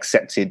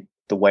accepted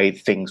the way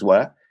things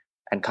were,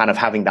 and kind of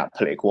having that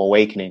political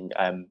awakening.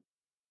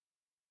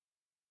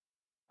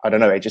 I don't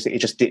know, it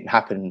just didn't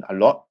happen a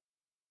lot.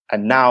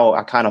 And now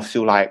I kind of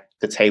feel like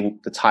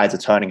the tides are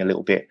turning a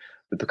little bit.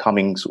 We're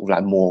becoming sort of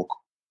like more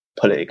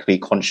politically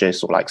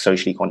conscious or like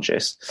socially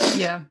conscious.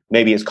 Yeah.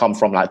 Maybe it's come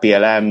from like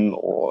BLM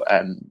or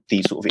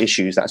these sort of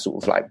issues that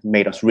sort of like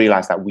made us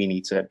realize that we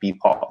need to be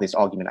part of this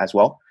argument as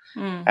well.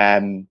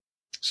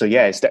 So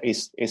yeah,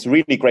 it's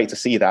really great to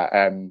see that,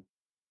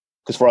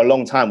 because for a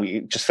long time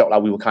we just felt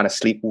like we were kind of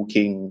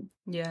sleepwalking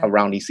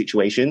around these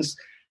situations,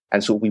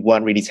 and so we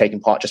weren't really taking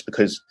part just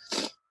because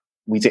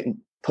we didn't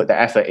put the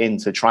effort in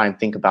to try and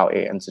think about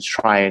it and to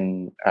try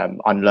and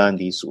unlearn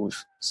these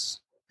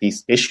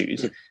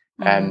issues.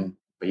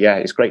 But yeah,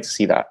 it's great to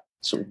see that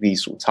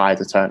these sort of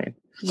tides are turning.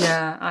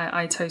 Yeah,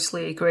 I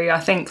totally agree. I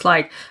think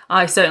like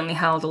I certainly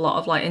held a lot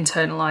of like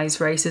internalized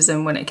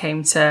racism when it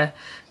came to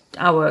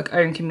our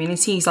own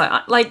communities.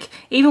 Like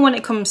even when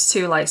it comes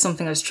to like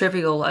something as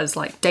trivial as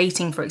like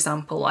dating, for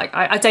example. Like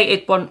I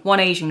dated one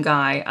Asian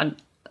guy and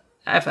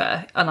I've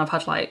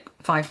had like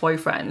 5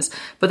 boyfriends.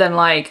 But then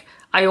like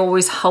I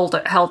always held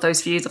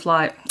those views of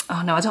like,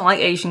 oh no, I don't like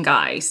Asian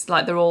guys.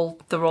 Like they're all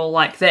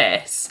like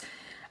this.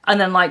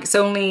 And then like it's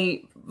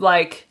only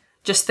like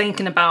just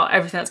thinking about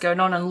everything that's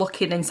going on and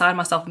looking inside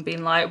myself and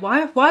being like,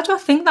 why do I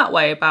think that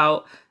way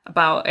about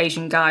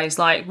Asian guys?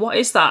 Like, what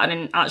is that? And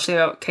then actually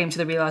I came to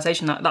the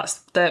realization that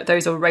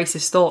those are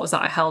racist thoughts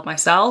that I held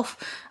myself,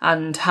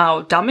 and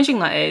how damaging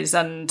that is,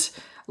 and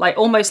like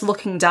almost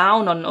looking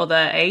down on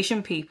other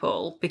Asian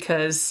people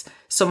because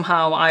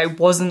somehow I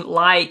wasn't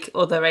like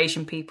other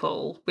Asian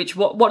people, which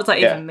what does that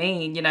even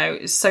mean? You know,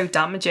 it's so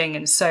damaging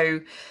and so,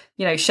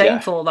 you know,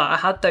 shameful that I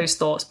had those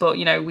thoughts. But,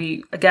 you know,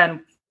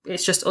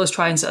 it's just us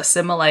trying to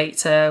assimilate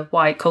to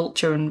white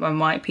culture and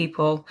white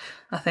people,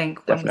 I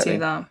think, when we do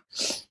that.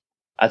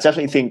 I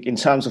definitely think in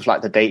terms of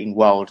like the dating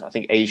world, I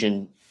think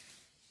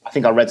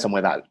I read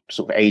somewhere that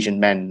sort of Asian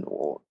men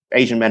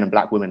and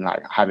black women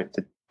like have it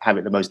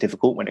the most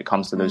difficult when it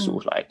comes to those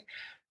sort of like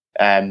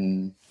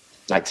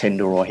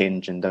Tinder or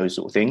Hinge and those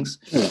sort of things.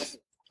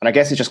 And I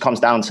guess it just comes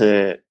down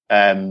to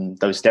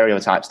those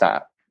stereotypes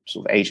that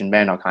sort of Asian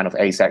men are kind of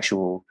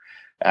asexual,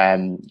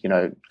 you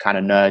know, kind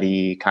of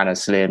nerdy, kind of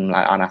slim,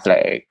 like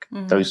unathletic,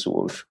 those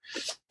sort of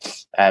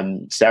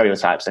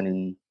stereotypes.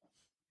 And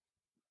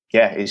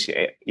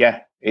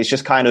it's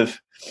just kind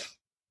of,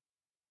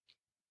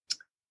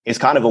 it's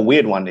kind of a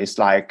weird one. It's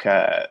like,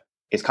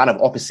 it's kind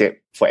of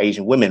opposite for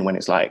Asian women when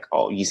it's like,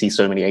 oh, you see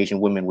so many Asian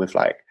women with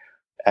like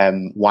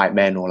white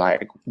men or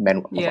like men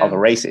of other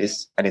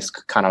races, and it's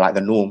kind of like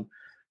the norm.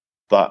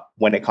 But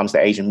when it comes to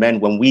Asian men,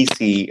 when we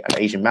see an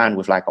Asian man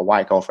with like a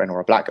white girlfriend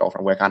or a black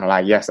girlfriend, we're kind of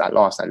like, yes, at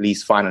last, at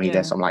least finally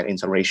there's some like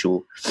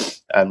interracial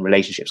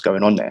relationships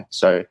going on there.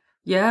 So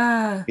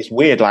yeah, it's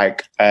weird.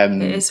 Like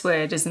it is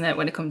weird, isn't it,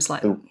 when it comes to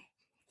like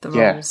the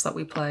roles that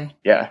we play?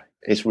 Yeah,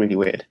 it's really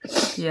weird.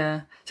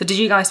 Yeah. So did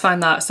you guys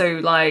find that? So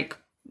like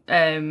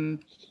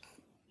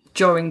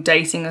during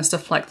dating and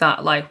stuff like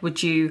that, like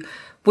would you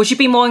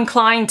be more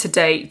inclined to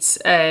date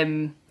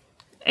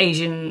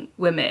Asian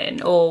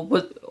women, or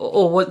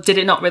did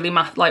it not really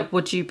matter? Like,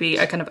 would you be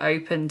kind of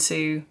open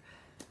to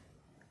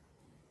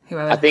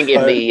whoever? I think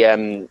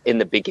in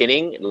the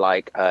beginning,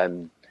 like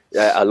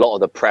a lot of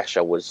the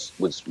pressure was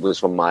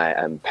from my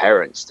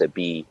parents to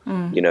be,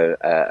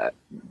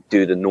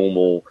 do the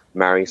normal,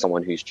 marry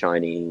someone who's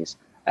Chinese.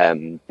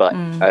 But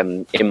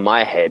in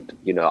my head,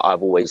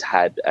 I've always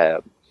had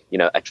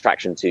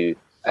attraction to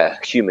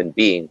a human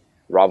being,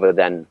 rather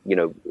than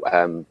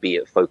be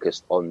it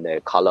focused on their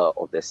color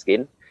of their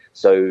skin.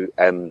 So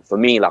for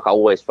me, like, I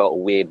always felt a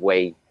weird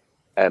way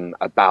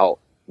about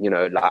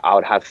like I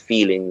would have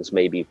feelings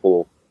maybe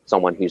for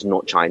someone who's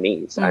not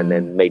Chinese, and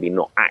then maybe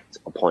not act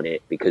upon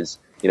it, because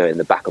in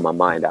the back of my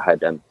mind I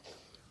had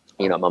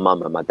my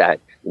mum and my dad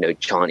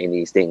chanting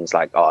these things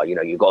like, oh,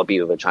 you got to be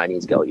with a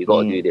Chinese girl, you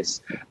got to do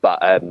this. But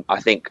I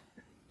think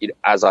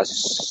as I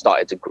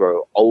started to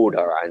grow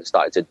older and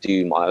started to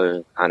do my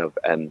own kind of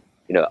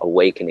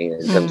awakening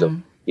in terms of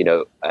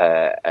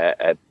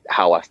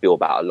how I feel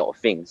about a lot of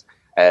things,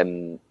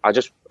 I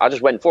just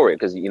went for it,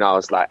 because I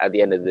was like, at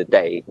the end of the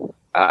day,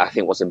 I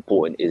think what's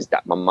important is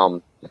that my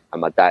mum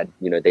and my dad,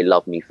 they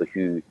love me for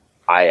who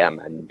I am,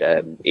 and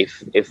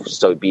if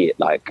so be it,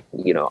 like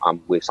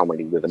I'm with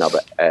somebody with another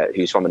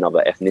who's from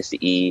another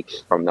ethnicity,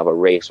 from another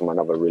race, from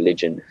another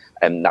religion,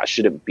 and that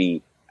shouldn't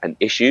be an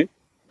issue.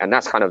 And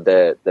that's kind of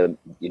the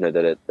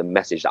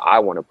message that I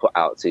want to put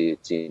out to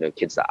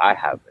kids that I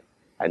have.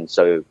 And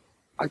so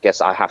I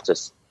guess I have to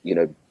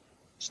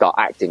start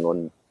acting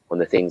on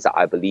the things that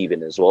I believe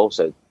in as well.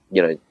 So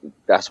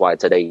that's why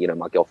today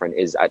my girlfriend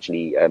is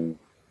actually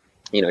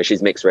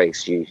she's mixed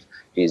race.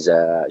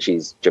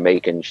 She's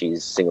Jamaican,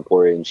 she's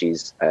Singaporean,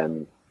 she's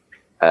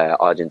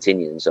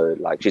Argentinian. So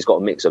like she's got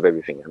a mix of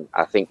everything. And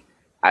I think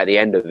at the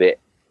end of it,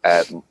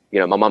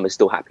 my mum is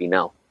still happy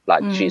now.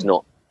 Like she's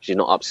not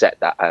upset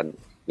that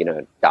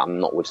that I'm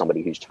not with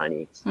somebody who's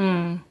Chinese.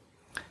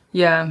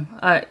 Yeah,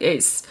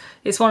 it's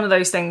one of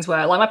those things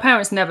where, like, my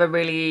parents never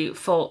really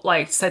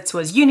said to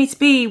us, you need to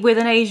be with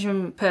an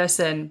Asian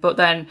person, but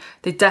then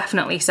they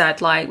definitely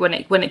said, like, when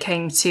it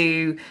came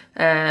to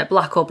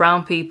black or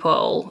brown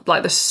people,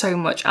 like, there's so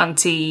much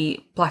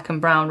anti-black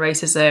and brown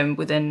racism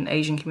within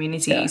Asian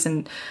communities,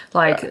 and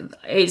like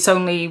it's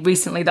only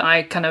recently that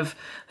I kind of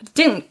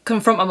didn't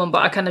confront my mum,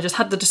 but I kind of just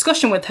had the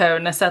discussion with her,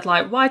 and I said,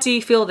 like, why do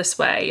you feel this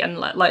way? And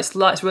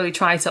let's really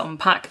try to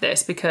unpack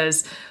this,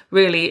 because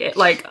really,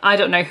 I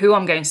don't know who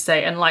I'm going to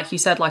date, and like you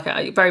said, like,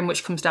 it very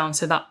much comes down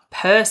to that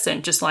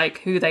person, just like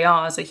who they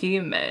are as a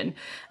human.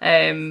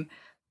 But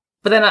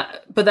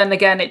then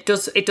again, it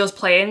does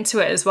play into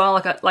it as well.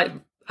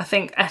 I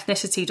think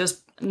ethnicity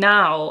does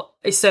now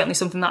is certainly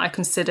something that I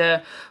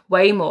consider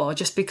way more,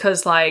 just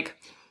because, like,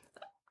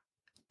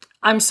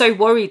 I'm so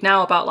worried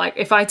now about, like,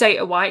 if I date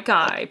a white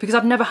guy, because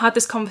I've never had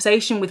this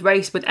conversation with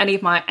race with any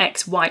of my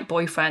ex-white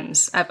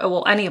boyfriends,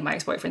 well, any of my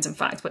ex-boyfriends, in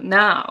fact. But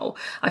now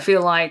I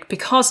feel like,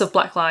 because of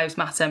Black Lives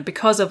Matter, and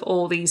because of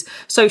all these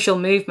social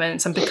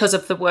movements, and because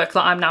of the work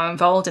that I'm now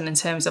involved in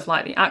terms of,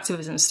 like, the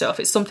activism stuff,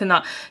 it's something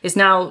that is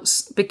now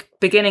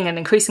beginning and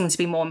increasing to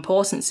be more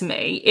important to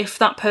me. If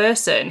that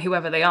person,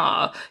 whoever they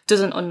are,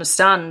 doesn't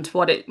understand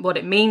what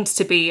it means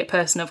to be a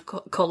person of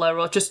colour,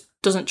 or just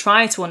doesn't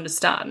try to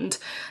understand,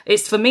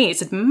 it's a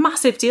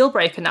massive deal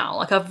breaker now.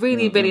 Like, I've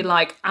really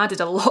like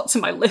added a lot to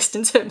my list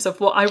in terms of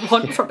what I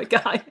want from a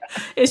guy.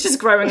 It's just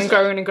growing and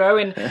growing and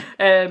growing.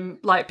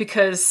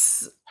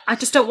 Because I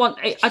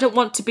don't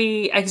want to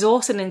be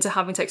exhausted into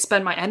having to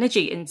expend my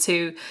energy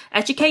into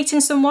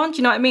educating someone. Do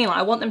you know what I mean? Like,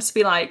 I want them to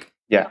be like,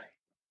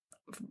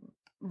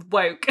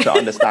 woke, to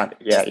understand.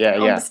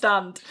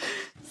 Understand.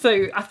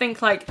 So I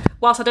think, like,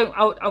 whilst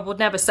I would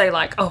never say,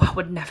 like, oh, I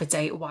would never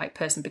date a white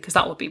person, because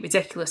that would be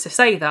ridiculous to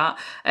say that.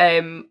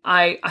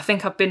 I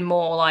think I've been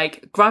more,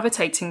 like,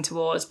 gravitating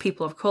towards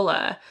people of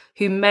colour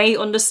who may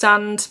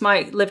understand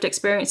my lived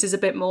experiences a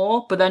bit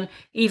more. But then,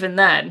 even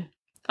then,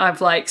 I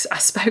put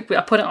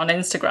it on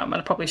Instagram, and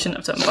I probably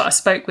shouldn't have done, but I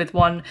spoke with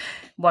one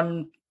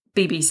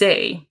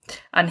BBC,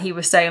 and he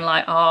was saying,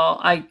 like, oh,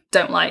 I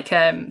don't like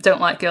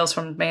girls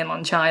from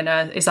mainland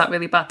China. Is that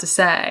really bad to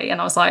say?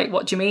 And I was like,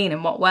 what do you mean?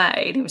 In what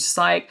way? And he was just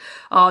like,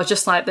 oh,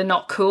 just like they're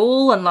not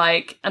cool, and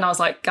I was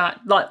like, God,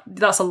 like,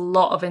 that's a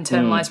lot of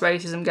internalized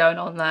racism going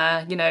on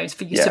there,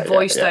 for you to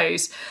voice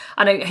those.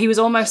 And he was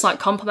almost like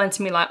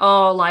complimenting me, like,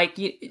 oh, like,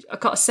 I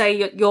gotta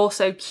say, you're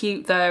so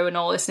cute though, and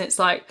all this. And it's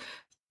like,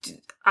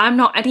 I'm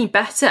not any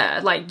better.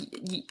 Like,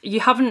 you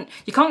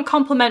can't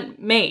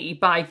compliment me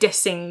by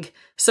dissing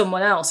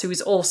someone else who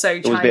is also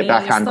Chinese. It was a bit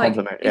backhand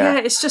compliment, yeah.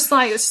 It's just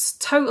like, it's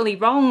totally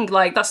wrong.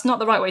 Like, that's not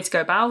the right way to go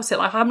about it.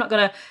 Like, I'm not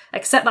going to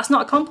accept, that's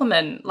not a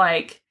compliment.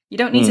 Like, You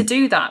don't need to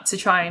do that to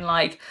try and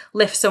like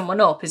lift someone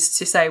up, is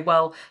to say,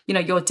 well, you know,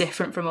 you're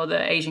different from other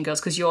Asian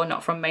girls because you're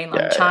not from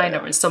mainland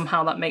China, and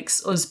somehow that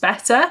makes us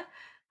better,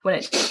 when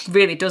it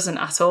really doesn't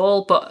at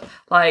all. But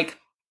like,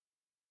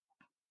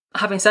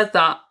 having said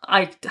that,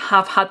 I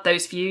have had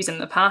those views in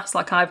the past.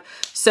 Like, I've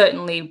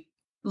certainly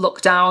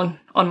looked down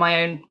on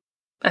my own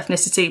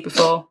ethnicity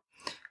before,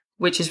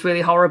 which is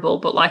really horrible.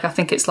 But like, I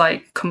think it's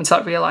like coming to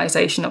that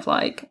realization of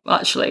like,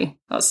 actually,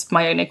 that's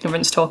my own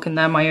ignorance talking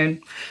there, my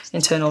own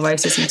internal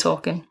racism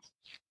talking.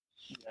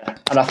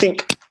 And I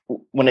think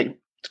when it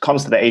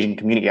comes to the Asian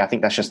community, I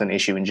think that's just an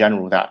issue in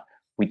general, that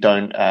we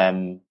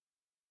don't,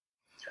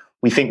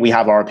 we think we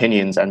have our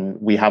opinions and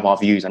we have our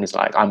views, and it's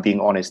like, I'm being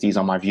honest, these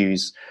are my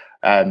views.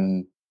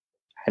 And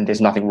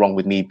there's nothing wrong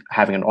with me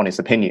having an honest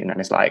opinion. And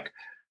it's like,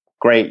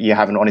 great, you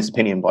have an honest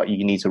opinion, but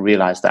you need to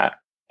realize that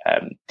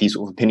these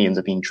sort of opinions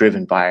are being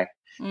driven by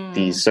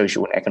these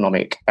social and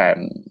economic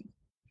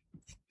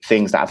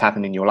things that have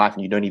happened in your life,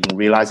 and you don't even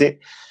realize it.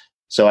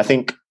 So I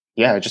think,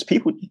 just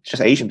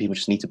Asian people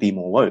just need to be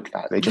more woke.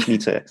 They just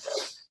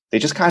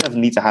kind of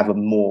need to have a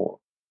more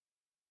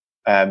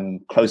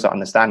closer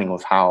understanding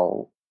of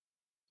how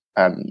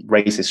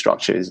racist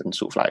structures and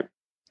sort of like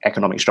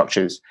economic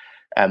structures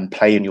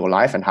play in your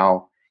life, and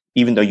how,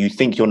 even though you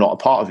think you're not a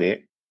part of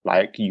it,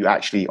 like you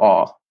actually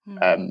are.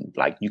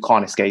 Like, you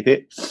can't escape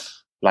it.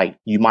 Like,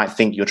 you might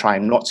think you're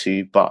trying not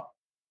to, but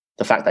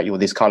the fact that you're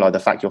this color, the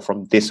fact you're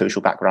from this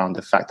social background,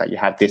 the fact that you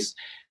have this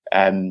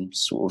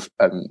sort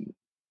of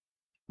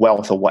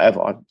wealth or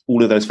whatever,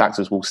 all of those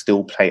factors will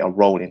still play a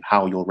role in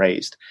how you're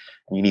raised.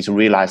 And you need to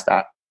realize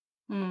that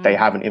they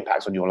have an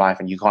impact on your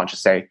life, and you can't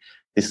just say,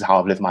 this is how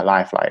I've lived my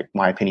life, like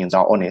my opinions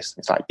are honest.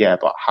 It's like, yeah,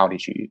 but how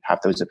did you have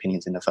those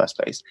opinions in the first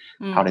place?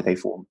 How did they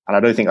form? And I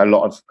don't think a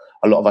lot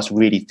of us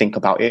really think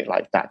about it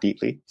like that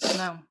deeply.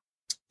 No.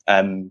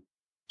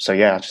 So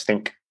I just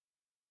think,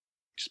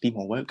 just be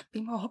more woke.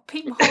 Be more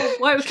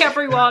woke,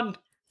 everyone.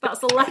 That's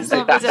the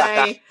lesson of the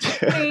day.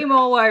 Be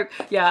more woke.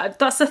 Yeah,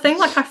 that's the thing.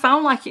 Like, I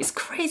found like it's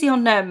crazy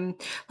on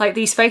like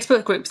these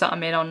Facebook groups that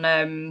I'm in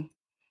on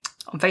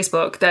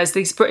Facebook. There's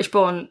these British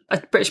born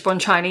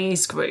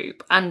Chinese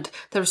group, and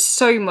there's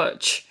so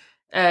much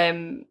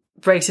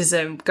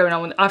racism going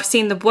on. I've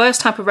seen the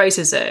worst type of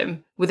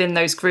racism within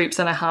those groups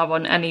than I have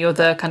on any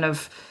other kind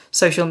of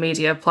social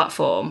media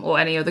platform or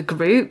any other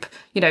group,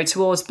 you know,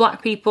 towards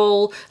black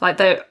people. Like,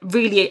 they're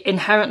really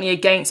inherently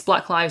against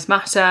Black Lives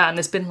Matter, and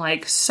there's been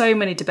like so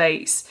many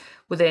debates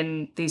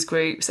within these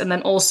groups. And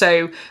then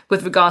also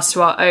with regards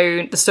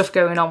to the stuff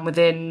going on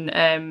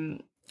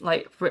within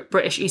like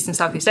British East and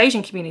Southeast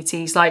Asian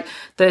communities, like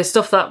the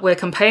stuff that we're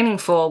campaigning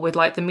for with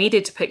like the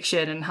media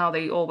depiction and how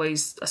they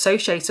always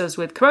associate us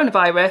with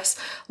coronavirus,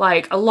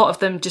 like a lot of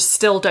them just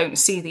still don't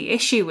see the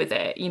issue with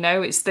it. You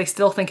know, they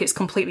still think it's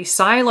completely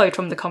siloed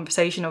from the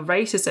conversation of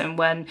racism,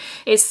 when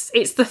it's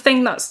the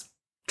thing that's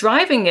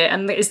driving it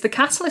and is the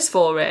catalyst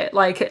for it.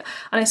 Like,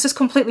 and it's just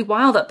completely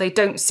wild that they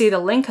don't see the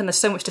link, and there's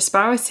so much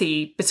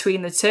disparity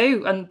between the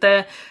two, and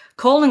they're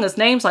calling us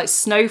names like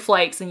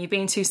snowflakes and you're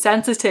being too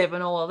sensitive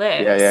and all of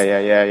this.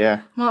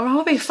 Yeah. I'm like, I'd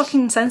rather be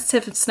fucking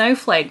sensitive and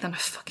snowflake than a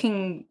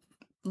fucking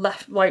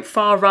left, like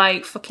far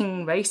right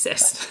fucking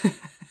racist.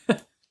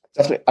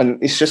 Definitely.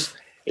 And it's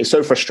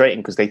so frustrating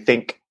because they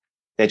think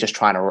they're just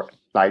trying to,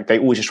 like, they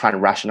always just trying to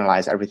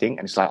rationalize everything.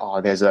 And it's like,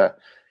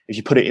 if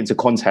you put it into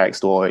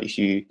context, or if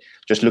you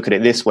just look at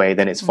it this way,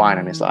 then it's fine.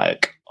 And it's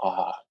like,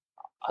 I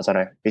don't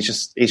know. It's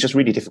just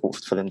really difficult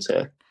for them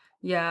to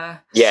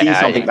see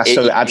something that's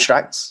so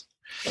abstract.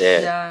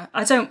 Yeah,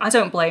 I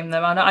don't blame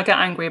them. I get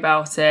angry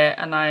about it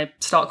and I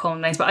start calling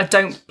them names, but I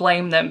don't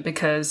blame them,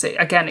 because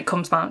it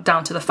comes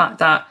down to the fact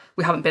that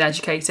we haven't been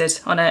educated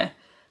on it.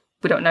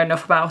 We don't know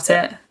enough about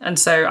it, and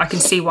so I can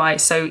see why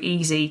it's so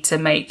easy to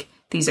make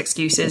these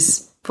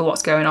excuses for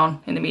what's going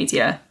on in the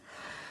media.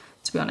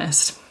 To be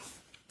honest,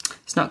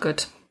 it's not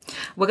good.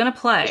 We're gonna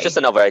play. It's just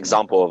another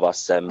example of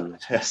us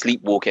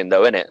sleepwalking,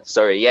 though, isn't it?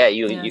 Sorry,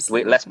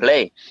 let's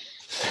play.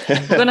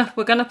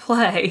 We're gonna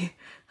play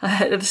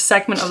the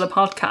segment of the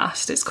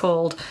podcast. It's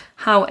called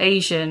 "How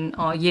Asian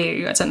Are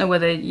You?" I don't know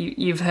whether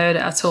you've heard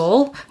it at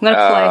all. I'm gonna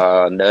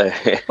play. No.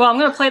 Well, I'm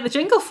gonna play the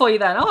jingle for you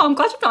then. Oh, I'm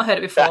glad you've not heard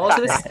it before.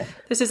 So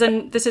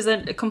this is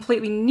a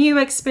completely new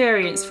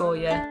experience for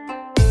you.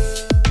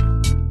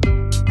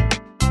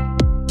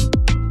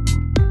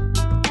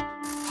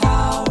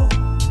 How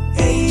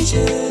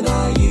Asian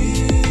are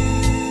you?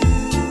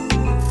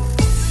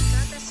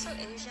 That's so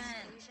Asian.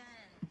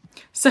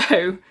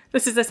 So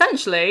this is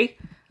essentially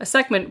a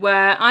segment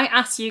where I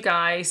ask you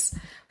guys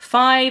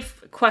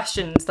 5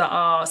 questions that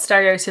are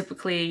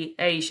stereotypically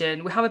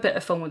Asian. We have a bit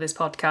of fun with this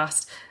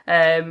podcast.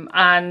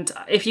 And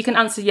if you can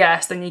answer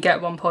yes, then you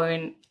get 1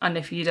 point. And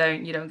if you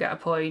don't get a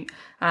point.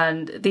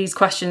 And these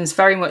questions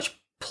very much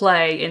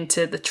play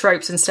into the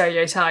tropes and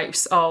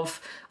stereotypes of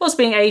us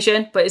being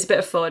Asian, but it's a bit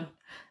of fun.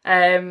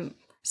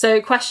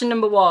 So question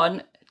number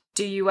 1,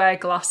 do you wear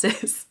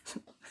glasses?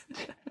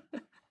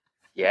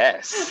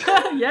 Yes.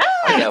 Yes.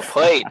 I get a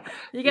point.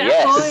 You get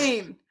a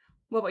point.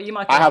 What about you,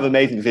 Michael? I have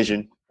amazing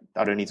vision.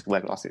 I don't need to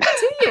wear glasses.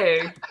 Do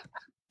you?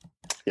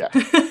 Yeah.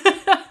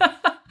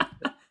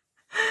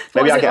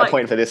 What Maybe was I it get like? a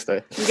point for this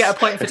though. You get a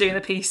point for doing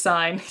the peace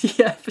sign.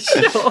 Yeah, for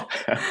sure.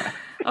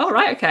 Oh,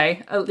 right,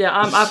 okay. Yeah,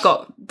 I've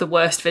got the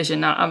worst vision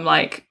now. I'm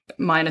like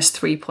minus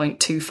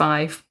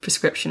 3.25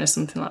 prescription or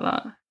something like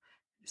that.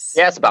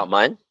 Yeah, it's about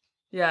mine.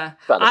 Yeah.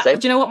 About the same.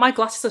 Do you know what? My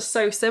glasses are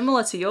so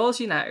similar to yours,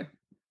 you know.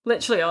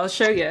 Literally, I'll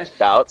show you.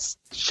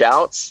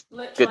 Shouts.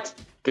 Literally,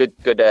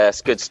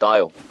 Good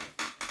style.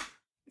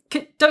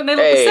 don't they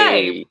look the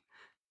same?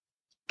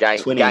 Gang,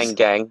 Twinnies.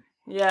 gang.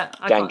 Yeah.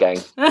 Gang.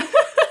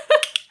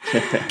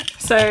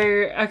 So,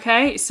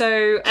 okay.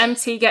 So,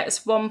 MT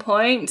gets 1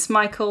 point.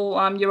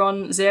 Michael, you're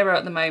on 0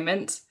 at the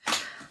moment.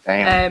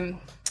 Damn.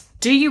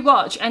 Do you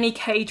watch any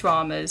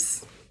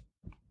K-dramas?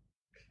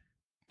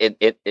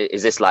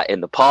 Is this like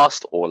in the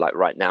past or like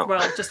right now?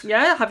 Well,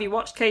 have you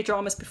watched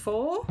K-dramas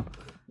before?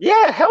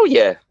 Yeah, hell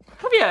yeah.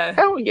 Have you?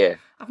 Hell yeah.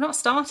 I've not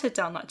started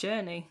down that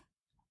journey.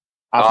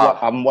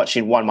 I'm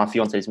watching one. My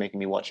fiance is making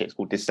me watch it. It's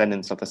called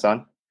Descendants of the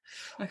Sun.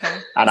 Okay.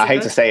 And I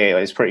hate to say it,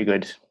 it's pretty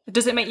good.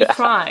 Does it make you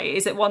cry?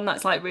 Is it one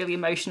that's like really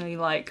emotionally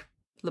like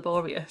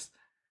laborious?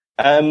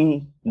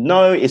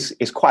 No,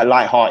 it's quite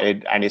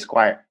lighthearted and it's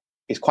quite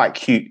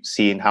cute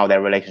seeing how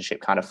their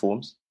relationship kind of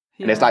forms.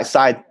 Yeah. And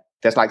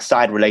there's like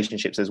side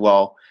relationships as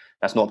well.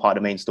 That's not part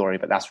of the main story,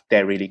 but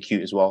they're really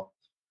cute as well.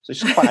 So it's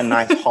just quite a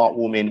nice,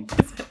 heartwarming.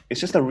 It's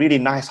just a really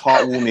nice,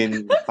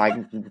 heartwarming like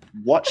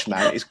watch,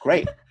 man. It's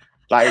great.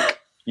 Like,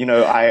 you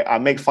know, I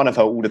make fun of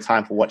her all the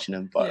time for watching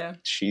them, but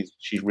she's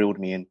reeled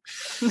me in.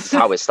 That's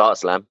how it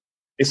starts, Lamb.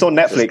 It's on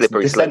Netflix.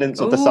 Descendants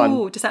of the Sun.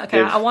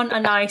 Okay. I want a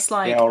nice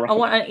I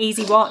want an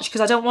easy watch because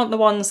I don't want the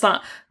ones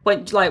that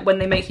when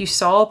they make you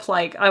sob.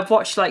 Like I've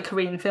watched like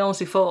Korean films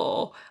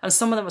before, and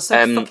some of them are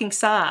so fucking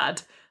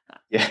sad.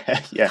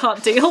 Yeah.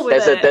 Can't deal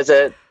with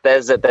it.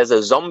 There's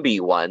a zombie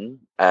one.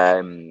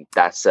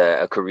 That's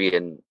a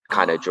Korean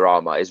kind of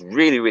drama. It's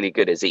really, really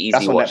good. It's an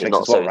easy watch.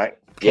 Netflix as well, right?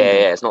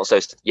 Yeah, it's not so.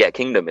 Yeah,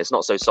 Kingdom. It's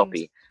not so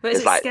soppy. But is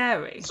it's it like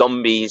scary?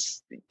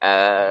 Zombies.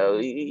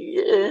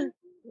 Yeah,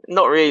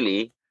 not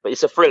really. But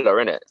it's a thriller,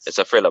 isn't it? It's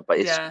a thriller, but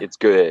it's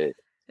good.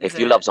 If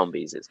you love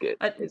zombies, it's good.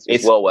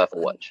 It's well worth a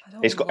watch.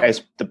 It's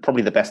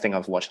probably the best thing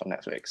I've watched on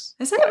Netflix.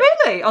 Is it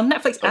really on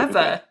Netflix ever?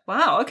 Good.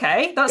 Wow.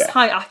 Okay, that's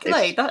high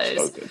accolade. That is.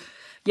 So good.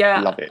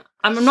 Yeah, love it.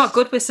 I'm not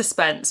good with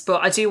suspense,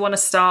 but I do want to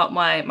start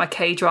my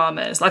K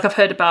dramas. Like I've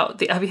heard about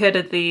have you heard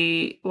of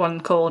the one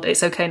called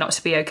 "It's Okay Not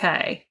to Be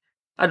Okay"?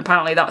 And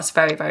apparently that's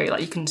very, very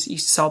like you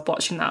sob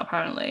watching that.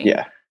 Apparently,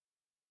 yeah.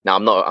 No,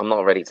 I'm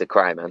not ready to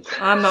cry, man.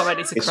 I'm not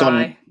ready to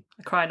cry.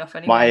 I cry enough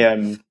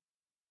anyway.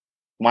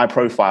 My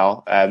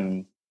profile.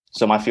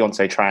 So my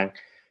fiance Trang,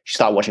 she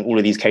started watching all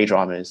of these K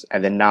dramas,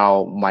 and then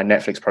now my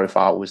Netflix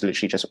profile was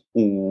literally just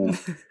all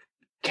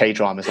K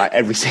dramas, like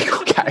every single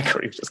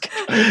category. Just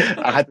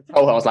I had to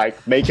tell her, I was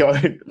like, make your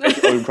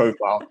own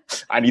profile.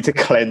 I need to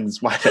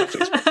cleanse my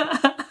Netflix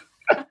profile.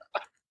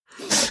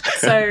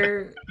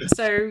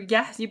 So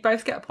yeah, you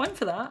both get a point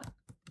for that.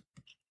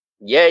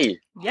 Yay!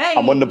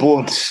 I'm on the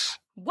board.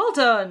 Well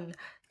done.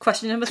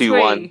 Question number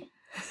 2-1.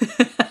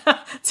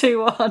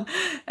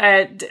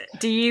 2-1.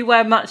 Do you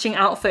wear matching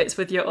outfits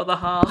with your other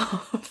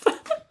half?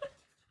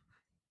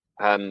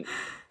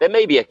 There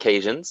may be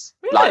occasions,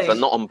 really? but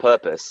not on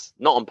purpose.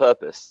 Not on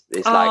purpose.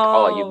 It's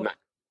like,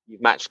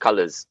 you've matched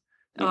colours.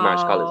 You've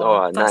matched colours.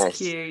 Oh, that's nice.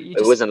 Cute.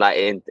 It wasn't like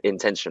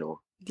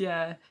intentional.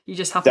 Yeah, you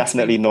just have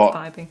definitely to be not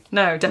vibing.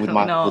 No,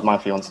 definitely not with my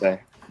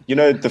fiance. You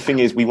know, the thing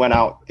is, we went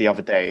out the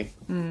other day,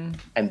 and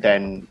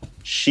then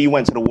she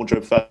went to the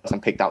wardrobe first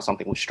and picked out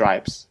something with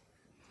stripes.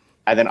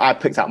 And then I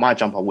picked out my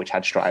jumper, which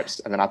had stripes,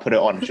 and then I put it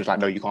on. She was like,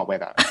 "No, you can't wear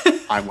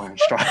that. I'm wearing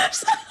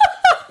stripes."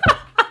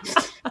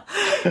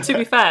 To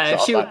be fair,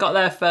 so she got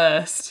there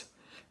first.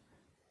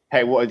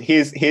 Hey, well,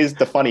 here's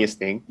the funniest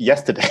thing.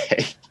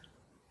 Yesterday,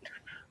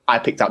 I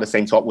picked out the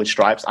same top with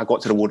stripes. I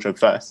got to the wardrobe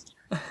first,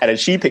 and then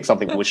she picked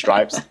something with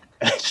stripes.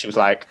 And she was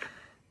like,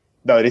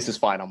 "No, this is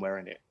fine. I'm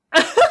wearing it."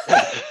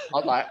 I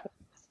was like,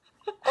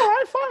 "All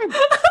right, fine."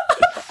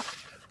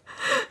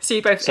 So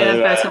you both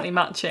inadvertently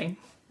matching.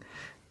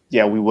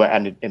 Yeah, we were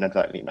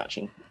inadvertently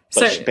matching.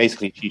 But So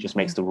basically, she just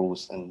makes the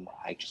rules, and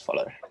I just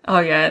follow. Oh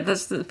yeah,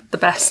 that's the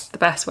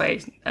best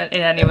way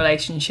in any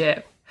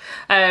relationship.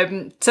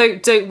 So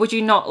would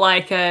you not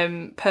like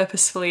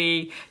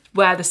purposefully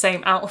wear the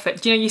same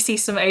outfit? Do you know you see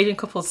some Asian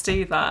couples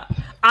do that?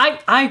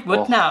 I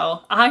would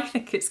now. I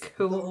think it's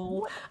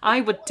cool.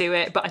 I would do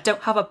it, but I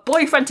don't have a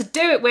boyfriend to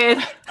do it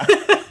with.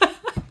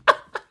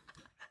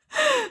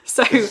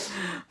 So,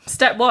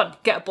 step 1,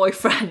 get a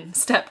boyfriend.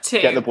 Step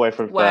 2, get the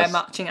boyfriend wear first.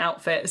 matching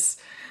outfits.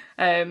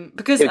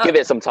 Because give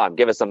it some time.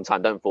 Give it some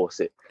time. Don't force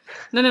it.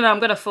 No, I'm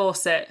going to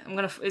force it.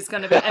 It's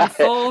going to be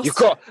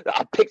enforced.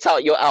 I picked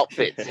out your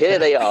outfits. Here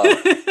they are.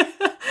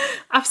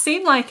 I've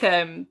seen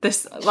an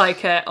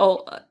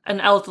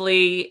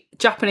elderly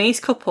Japanese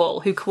couple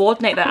who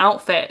coordinate their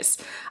outfits,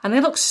 and they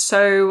look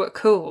so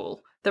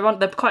cool. They're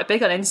quite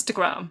big on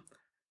Instagram,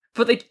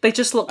 but they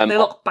just look they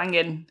look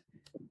banging.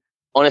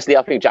 Honestly,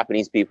 I think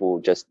Japanese people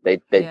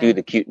they do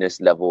the cuteness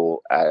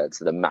level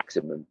to the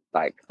maximum.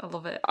 Like, I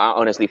love it. I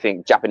honestly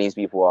think Japanese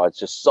people are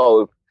just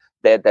so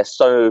they're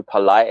so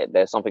polite.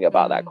 There's something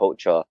about that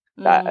culture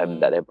that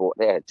that they're brought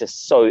there.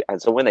 Just so,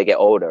 and so when they get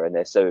older and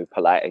they're so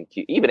polite and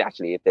cute, even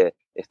actually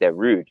if they're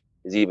rude,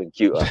 is even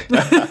cuter.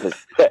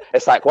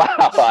 It's like, wow,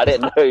 I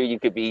didn't know you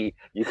could be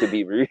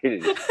rude.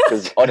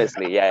 Because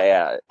honestly,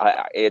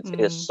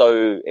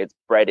 it's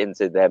bred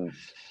into them.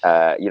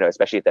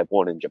 Especially if they're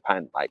born in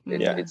Japan, like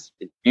it's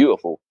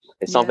beautiful.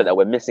 It's something that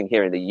we're missing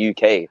here in the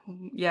UK.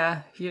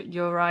 Yeah,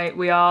 you're right.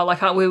 We are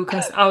like I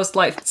was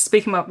like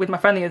speaking with my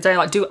friend the other day.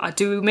 Like,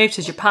 do we move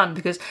to Japan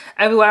because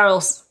everywhere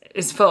else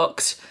is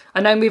fucked? I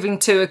know moving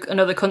to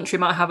another country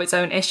might have its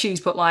own issues,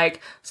 but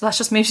like, so let's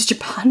just move to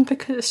Japan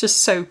because it's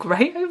just so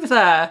great over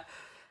there.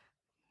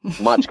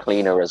 Much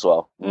cleaner as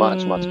well.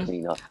 Much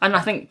cleaner. And I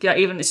think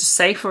even it's just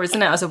safer,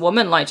 isn't it? As a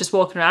woman, like just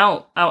walking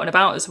out and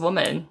about as a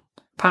woman.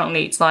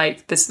 Apparently, it's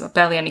like there's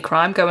barely any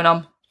crime going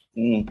on.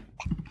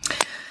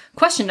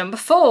 Question number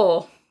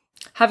 4.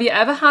 Have you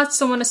ever had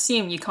someone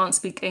assume you can't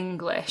speak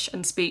English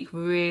and speak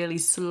really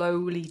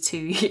slowly to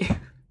you?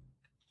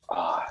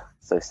 Oh,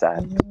 so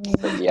sad.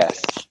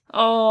 Yes.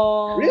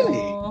 Oh,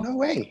 really? No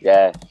way.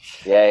 Yeah.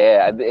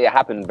 It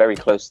happened very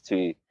close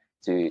to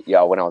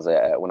when I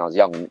was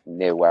young,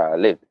 near where I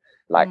lived.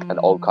 Like an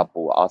old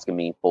couple asking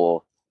me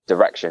for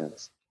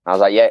directions. I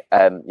was like, yeah.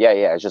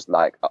 It's just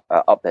like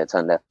up there,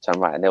 turn left, turn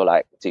right, and they were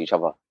like to each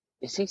other,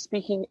 "Is he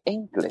speaking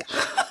English?"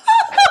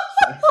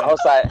 I was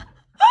like,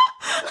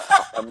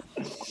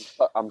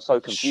 I'm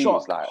so confused.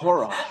 Shock, like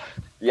horror.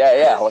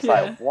 Yeah. I was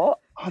like, what?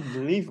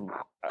 Unbelievable.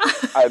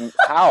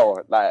 How?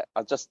 Like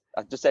I just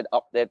said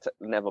up there.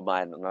 Never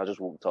mind, and I just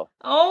walked off.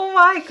 Oh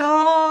my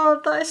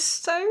god, that is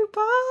so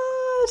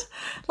bad.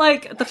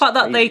 Like the fact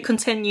that they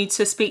continue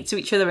to speak to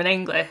each other in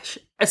English,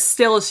 is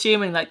still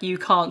assuming that you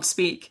can't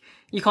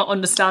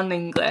understand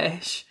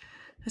English.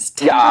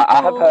 Yeah,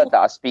 I have heard that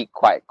I speak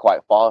quite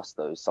fast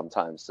though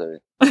sometimes. So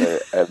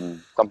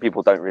some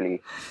people don't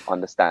really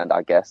understand,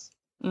 I guess.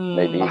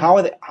 Maybe. How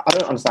are they? I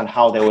don't understand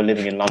how they were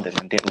living in London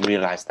and didn't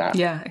realise that.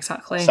 Yeah,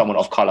 exactly. Someone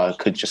of colour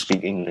could just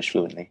speak English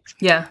fluently.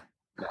 Yeah,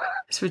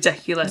 it's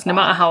ridiculous. No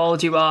matter how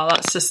old you are,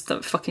 that's just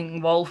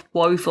fucking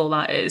woeful.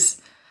 That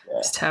is. Yeah.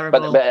 It's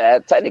terrible.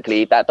 But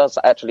technically, that does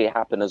actually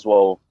happen as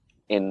well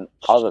in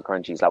other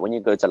countries. Like when you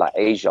go to like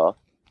Asia.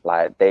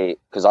 Like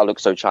because I look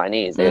so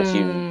Chinese, they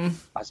assume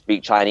I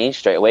speak Chinese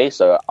straight away,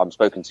 so I'm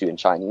spoken to in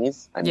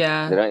Chinese, and they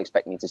don't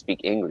expect me to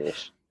speak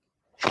English.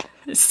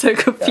 It's so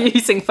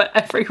confusing for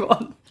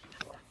everyone.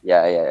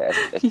 Yeah,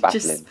 it's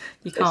baffling.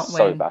 You can't win.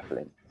 So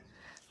baffling.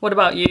 What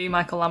about you,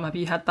 Michael Lamb? Have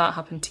you had that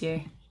happen to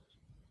you?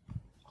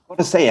 I've got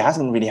to say, it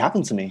hasn't really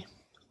happened to me.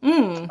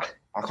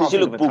 Because you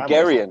look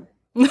Bulgarian.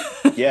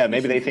 Yeah,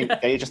 maybe they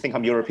just think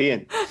I'm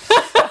European.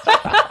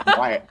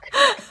 Right.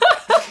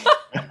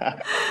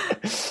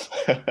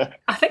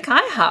 I think I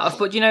have,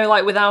 but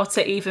like without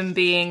it even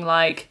being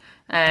like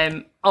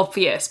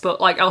obvious.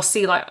 But like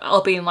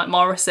I'll be in like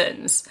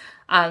Morrison's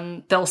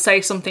and they'll say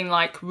something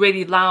like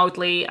really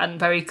loudly and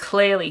very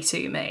clearly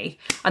to me,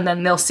 and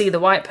then they'll see the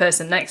white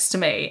person next to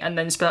me and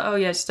then just be like, oh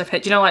yeah, just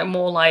okay. Like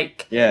more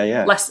like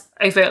less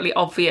overtly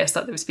obvious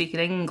that they were speaking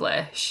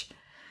English.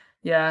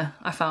 Yeah,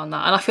 I found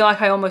that, and I feel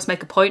like I almost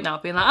make a point now,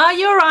 being like,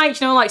 you're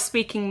right, like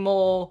speaking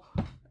more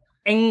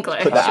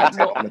English. Put that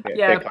accent on a bit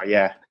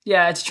bigger,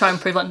 yeah, to try and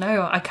prove like,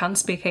 no, I can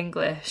speak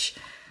English.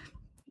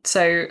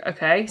 So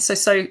okay,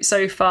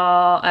 so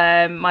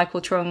far,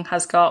 Michael Trung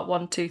has got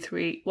 1, 2,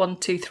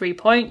 3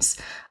 points,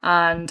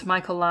 and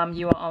Michael Lamb,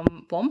 you are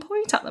on 1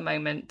 point at the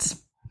moment.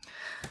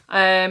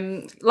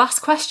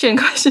 Last question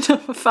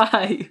number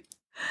 5.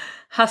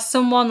 Has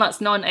someone that's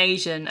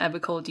non-Asian ever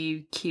called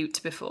you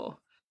cute before?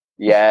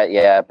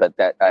 Yeah, but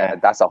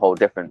that's a whole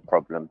different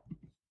problem.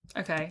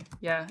 Okay,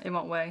 yeah, in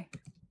what way?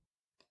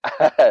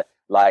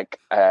 Like,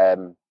 I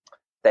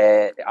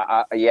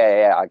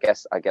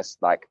guess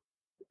like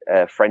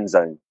friend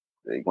zone.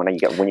 When you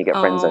get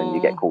friend zone,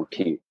 you get called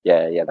cute.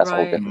 Yeah, that's a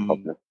whole different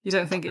problem. You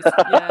don't think it's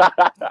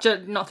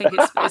not think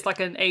it's like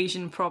an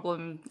Asian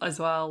problem as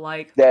well,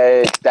 like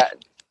that.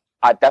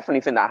 I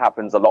definitely think that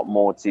happens a lot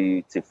more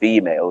to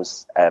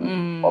females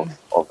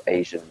of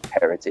Asian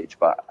heritage,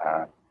 but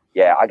I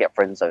get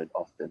friend zoned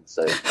often.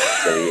 So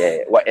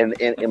yeah,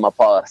 in my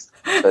past,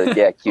 so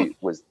yeah, cute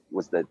was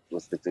the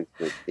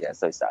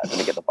so sad. Let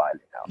me get the violin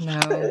out. No.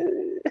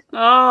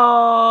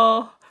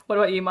 Oh, what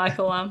about you,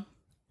 Michael Lamb?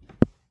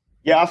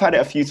 Yeah, I've had it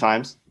a few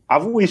times.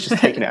 I've always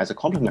just taken it as a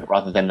compliment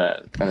rather than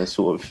a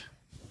sort of.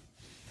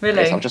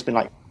 Really? I've just been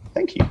like,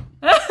 thank you.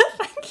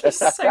 Thank you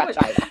so much.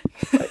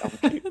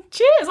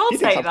 Cheers, I'll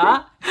take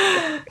that.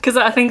 Because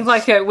I think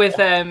like with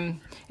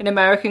in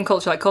American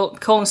culture, like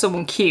calling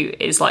someone cute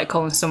is like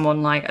calling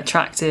someone like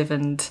attractive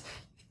and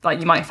like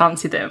you might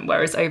fancy them.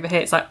 Whereas over here,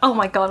 it's like, oh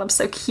my god, I'm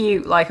so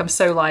cute. Like I'm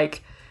so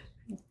like,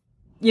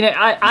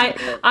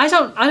 I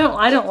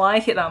don't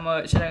like it that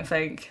much. I don't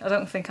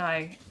think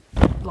I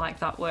like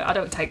that word. I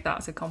don't take that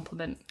as a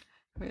compliment,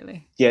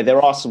 really. Yeah,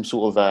 there are some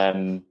sort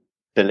of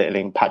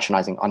belittling,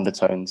 patronizing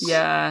undertones.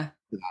 Yeah.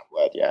 That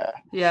word,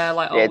 yeah,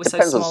 like it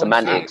depends on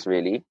semantics,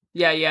 really.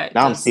 Yeah.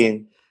 Now I'm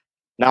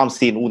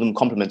seeing all them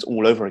compliments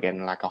all over again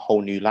in like a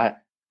whole new light.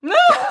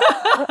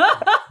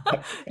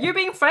 You're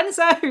being friend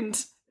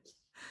zoned.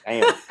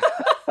 Damn.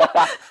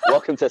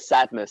 Welcome to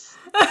sadness.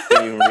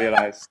 Didn't even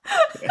realise.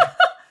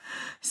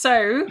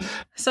 So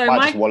I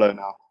Mike. just wallow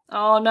now.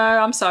 Oh no,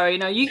 I'm sorry.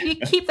 No, you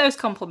keep those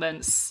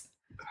compliments.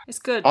 It's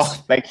good.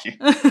 Oh, thank you.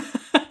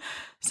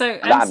 So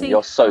Lamb, MC,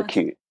 you're so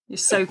cute. You're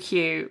so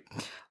cute.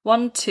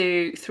 1,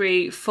 2,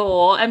 3,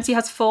 4. MC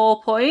has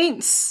 4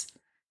 points,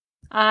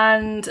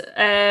 and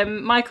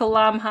Michael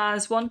Lamb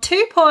has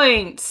 2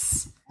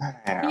 points.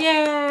 Yeah.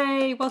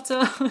 Yay! Well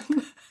done.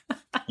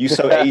 You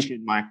so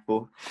Asian,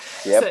 Michael.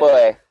 Yeah, So-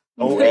 boy.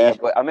 Oh, Yeah, Asian.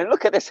 boy. I mean,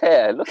 look at this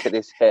hair. Look at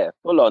this hair.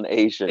 Full on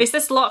Asian. Is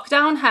this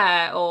lockdown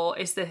hair, or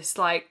is this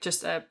like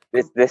just a?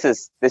 This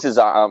is.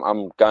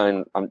 I'm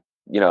trying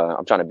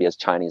to be as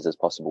Chinese as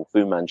possible.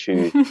 Fu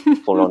Manchu,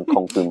 full on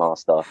Kung Fu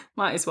master.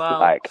 Might as well.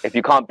 Like, if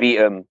you can't beat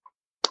him,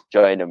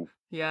 join him.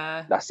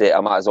 Yeah. That's it. I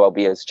might as well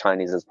be as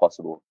Chinese as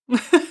possible.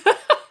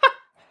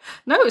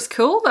 No, it's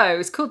cool though.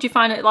 It's cool. Do you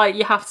find it like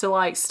you have to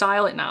like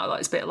style it now, like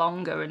it's a bit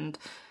longer and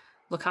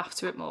look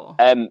after it more?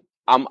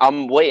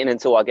 I'm waiting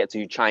until I get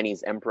to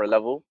Chinese emperor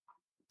level.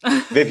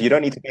 Viv, you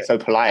don't need to be so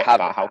polite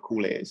about how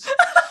cool it is.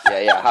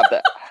 Yeah.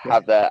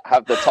 Have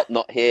the top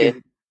knot here.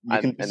 You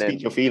can and speak then-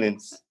 your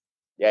feelings.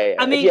 Yeah.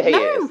 I mean, If you hate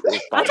no,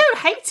 it's I fine. don't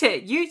hate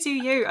it. You do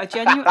you. I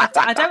genuinely,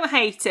 I don't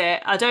hate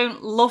it. I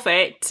don't love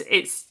it.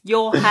 It's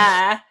your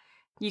hair.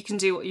 You can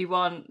do what you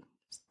want.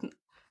 It's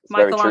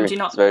very Michael, Lamb, true. do you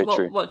not? It's very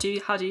true.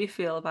 How do you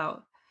feel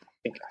about?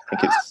 I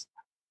think it's.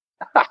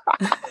 I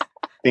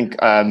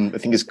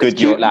think it's good. It's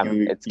cute,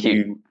 Lamb. It's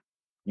cute.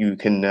 You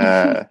can.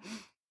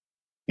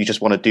 You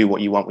just want to do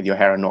what you want with your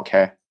hair and not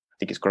care. I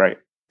think it's great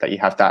that you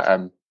have that.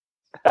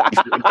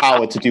 You feel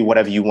empowered to do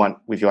whatever you want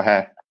with your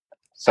hair.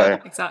 So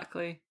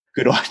Exactly.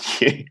 good on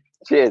you.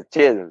 Cheers.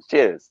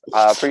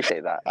 I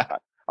appreciate that.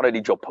 I don't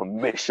need your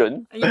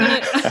permission. Are you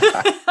gonna?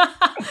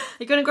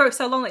 You're gonna grow it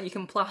so long that you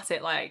can plait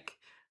it like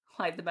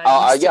the men.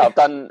 used Yeah,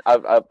 to.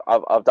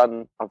 I've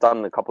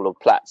done a couple of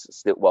plaits.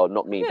 Still, well,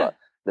 not me, Yeah. but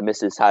the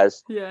missus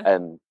has. Yeah.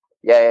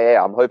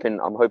 Yeah. I'm hoping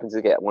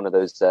to get one of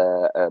those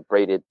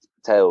braided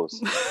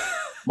tails.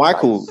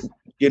 Michael,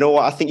 you know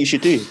what I think you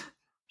should do?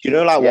 You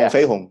know, like Yeah. Wong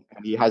Fei Hong,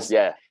 he has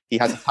Yeah. a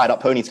tied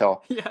up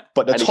ponytail, Yeah.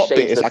 but the And he top bit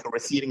shaves is the- like a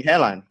receding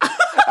hairline.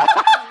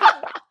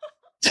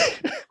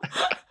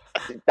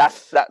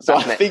 That's So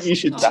I next. think you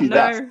should Oh, do no.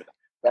 that.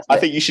 That's I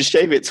next. think you should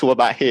shave it to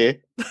about here,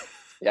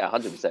 Yeah,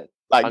 100%.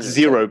 like 100%.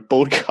 0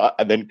 bold cut,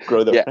 and then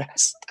grow the Yeah.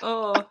 rest.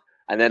 Oh.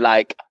 And then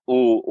like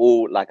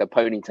all like a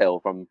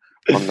ponytail from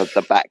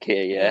the back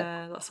here. Yeah.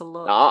 Yeah. That's a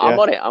lot. No, I'm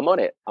Yeah. on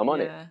it. I'm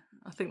on it. Yeah.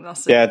 I think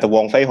that's Yeah, the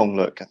Wong Fei Hong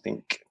look, I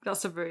think,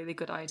 that's a really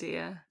good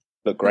idea.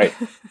 look great.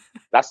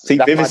 That's See,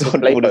 that's Viv my is on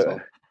display board as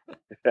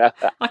photo.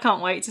 I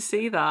can't wait to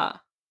see that.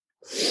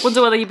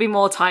 Wonder whether you'd be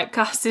more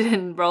typecasted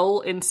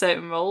in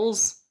certain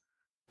roles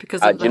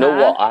because of Do you know hair.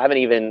 what? I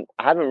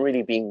haven't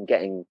really been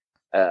getting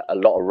a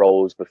lot of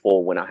roles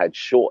before when I had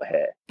short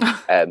hair.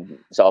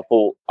 So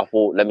I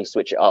thought let me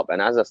switch it up.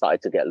 And as I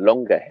started to get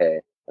longer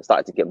hair, I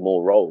started to get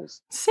more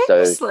roles.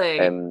 Seriously,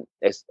 So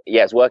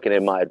it's working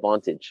in my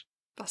advantage.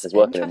 that's it's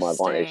working in my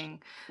advantage.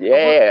 interesting.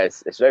 Yeah,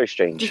 it's very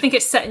strange. Do you think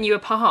it's setting you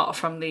apart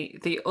from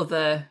the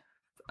other?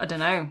 I don't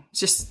know. It's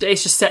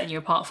just setting you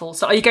apart full.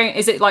 So are you going?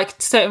 Is it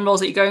like certain roles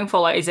that you're going for?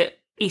 Like, is it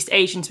East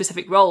Asian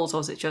specific roles,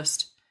 or is it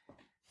just?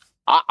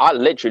 I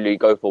literally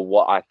go for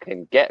what I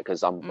can get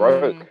because I'm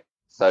broke.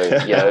 So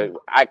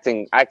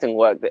acting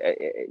work.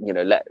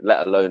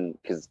 Let alone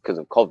because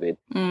of COVID.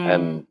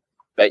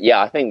 But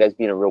yeah, I think there's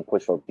been a real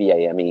push for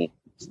BAME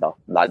stuff.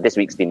 Like this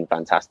week's been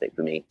fantastic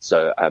for me.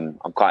 So I'm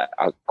quite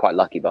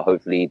lucky. But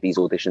hopefully these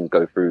auditions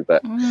go through.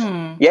 But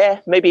yeah,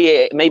 maybe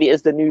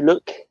it's the new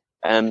look.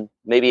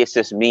 Maybe it's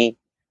just me,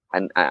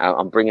 and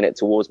I'm bringing it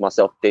towards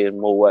myself, doing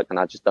more work, and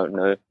I just don't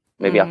know.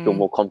 Maybe I feel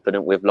more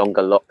confident with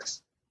longer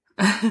locks.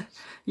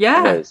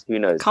 Yeah. Who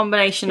knows?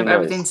 Combination Who of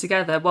everything knows?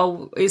 together.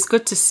 Well, it's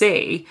good to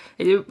see.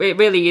 It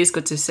really is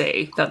good to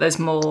see that there's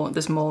more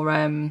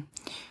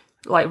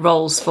like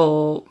roles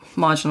for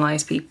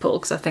marginalised people,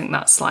 because I think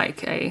that's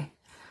like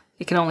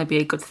it can only be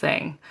a good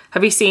thing.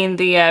 Have you seen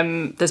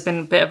there's been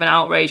a bit of an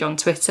outrage on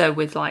Twitter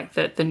with like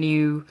the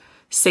new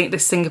the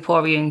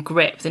Singaporean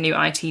Grip, the new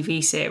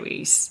ITV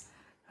series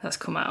that's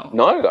come out?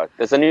 No,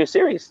 there's a new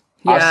series.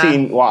 Yeah.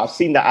 I've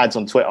seen the ads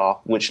on Twitter,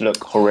 which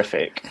look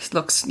horrific. It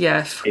looks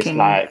It's fucking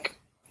like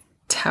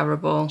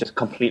terrible. just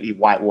completely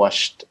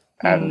whitewashed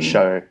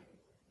show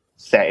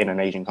set in an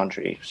Asian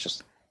country. It's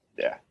just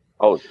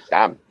Oh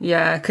damn!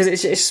 Yeah, because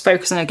it's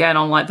focusing again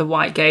on like the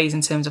white gaze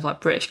in terms of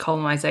like British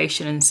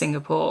colonisation in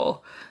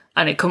Singapore,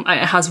 and it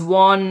has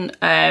one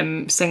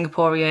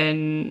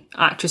Singaporean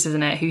actress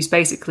in it who's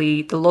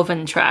basically the love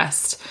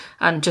interest,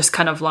 and just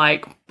kind of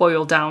like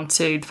boiled down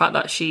to the fact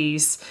that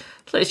she's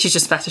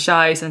just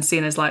fetishized and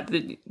seen as like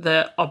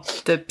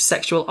the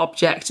sexual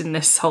object in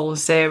this whole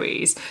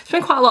series. There's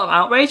been quite a lot of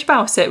outrage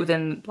about it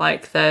within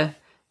like the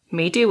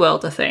media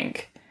world, I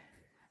think.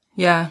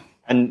 Yeah.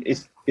 And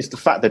it's the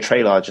fact the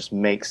trailer just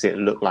makes it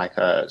look like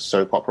a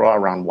soap opera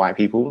around white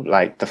people.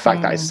 Like the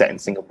fact that it's set in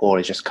Singapore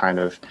is just kind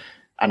of,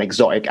 an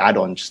exotic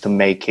add-on just to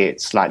make it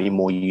slightly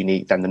more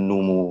unique than the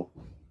normal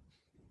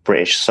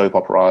British soap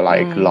opera,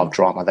 like love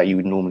drama that you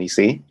would normally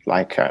see.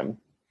 Like, I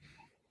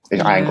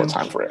ain't got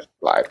time for it.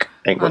 Like,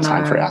 ain't got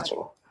time for it at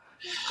all.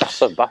 That's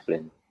so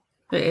baffling.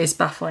 It is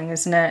baffling,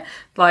 isn't it?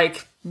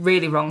 Like,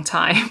 really wrong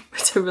time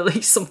to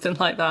release something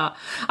like that.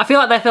 I feel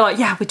like they feel like,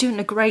 yeah, we're doing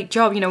a great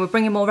job. You know, we're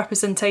bringing more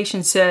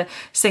representation to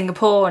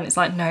Singapore. And it's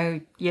like,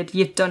 no,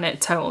 you've done it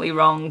totally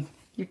wrong.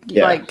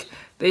 Like,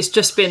 it's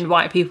just been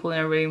white people in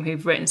a room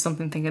who've written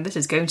something thinking, this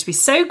is going to be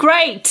so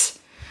great.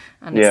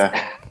 And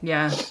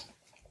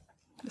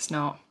it's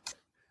not.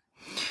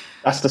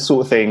 That's the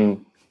sort of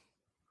thing,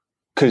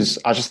 because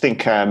I just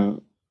think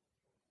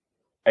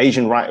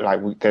Asian, right?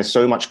 Like, there's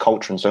so much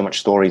culture and so much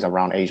stories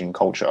around Asian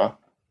culture,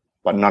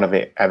 but none of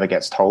it ever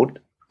gets told.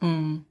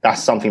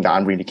 That's something that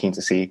I'm really keen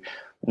to see.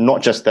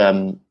 Not just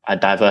a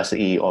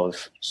diversity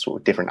of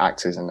sort of different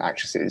actors and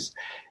actresses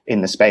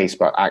in the space,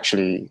 but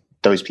actually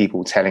those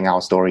people telling our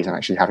stories and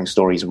actually having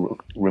stories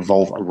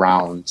revolve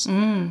around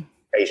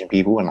Asian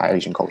people and like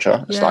Asian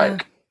culture. It's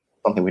like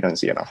something we don't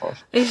see enough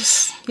of.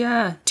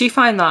 Do you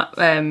find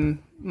that,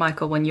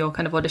 Michael, when you're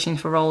kind of auditioning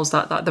for roles,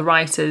 that the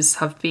writers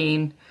have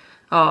been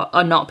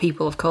are not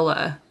people of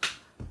colour?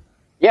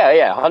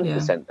 Yeah,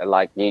 100%.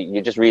 Like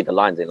you just read the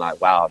lines and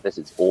like, wow, this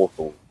is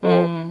awful.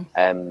 Or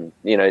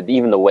you know,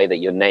 even the way that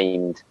you're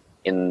named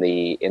in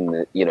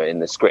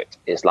the script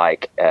is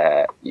like,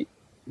 you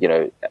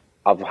know,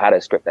 I've had a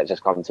script that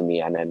just come to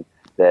me, and then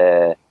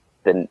the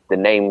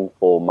name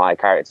for my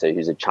character,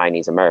 who's a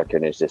Chinese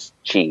American, is just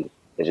Chi.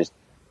 It's just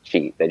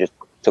Chi. They just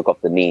took off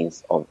the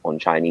knees on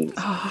Chinese.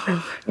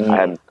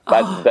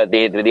 But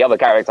the other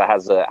character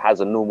has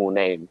a normal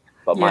name,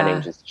 but my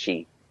name's just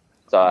Chi.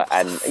 So,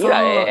 and you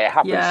know, it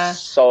happens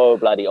so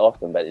bloody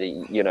often. But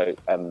you know,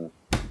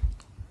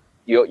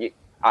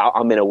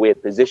 I'm in a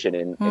weird position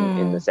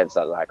in the sense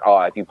that, like,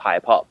 if you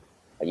pipe up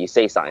and you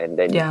say something,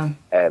 then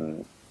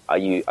are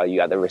you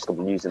at the risk of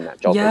losing that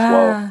job as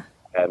well?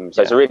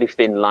 So it's a really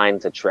thin line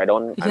to tread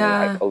on. And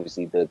like,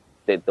 obviously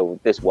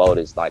this world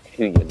is like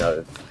who you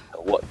know,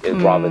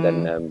 rather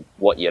than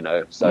what you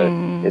know.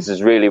 So this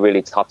is really,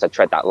 really tough to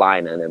tread that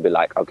line and then be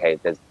like, okay,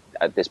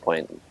 at this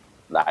point,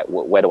 like,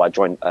 where do I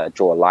draw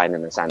a line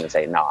in the sand and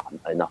say, nah,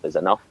 enough is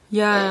enough?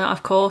 Yeah,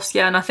 of course.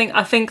 Yeah, and I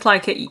think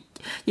like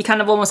you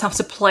kind of almost have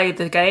to play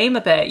the game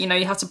a bit. You know,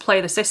 you have to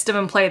play the system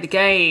and play the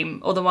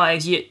game.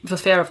 Otherwise, for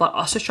fear of like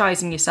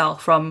ostracizing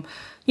yourself from,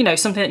 you know,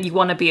 something that you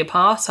want to be a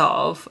part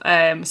of.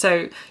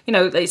 So, you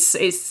know,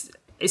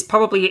 it's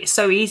probably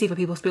so easy for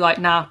people to be like,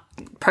 nah,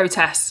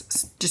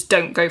 protests, just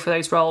don't go for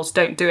those roles,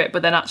 don't do it.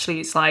 But then actually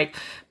it's like,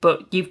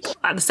 but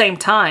at the same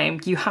time,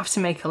 you have to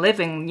make a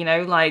living, you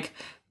know, like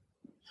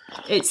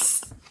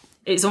it's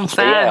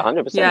unfair. Yeah,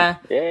 100%.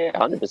 Yeah,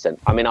 100%.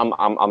 I mean,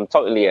 I'm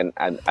totally an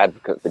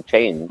advocate for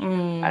change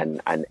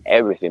and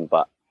everything,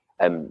 but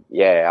I'm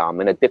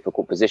in a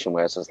difficult position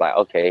where it's just like,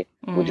 okay,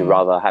 would you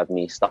rather have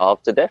me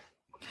starve to death?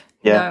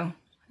 Yeah, no,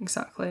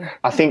 exactly.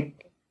 I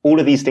think all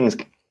of these things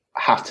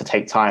have to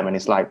take time, and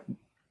it's like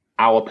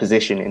our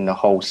position in the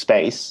whole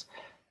space.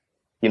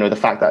 You know, the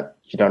fact that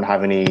you don't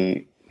have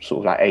any sort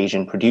of like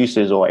Asian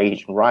producers or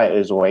Asian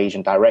writers or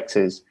Asian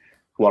directors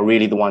who are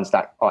really the ones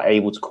that are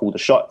able to call the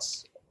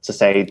shots to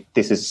say,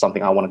 this is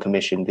something I want to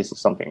commission, this is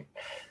something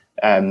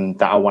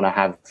that I want to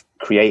have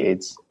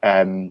created.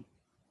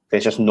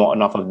 There's just not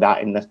enough of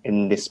that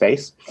in this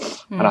space.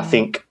 And I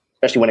think,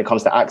 especially when it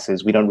comes to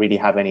actors, we don't really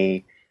have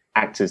any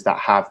actors that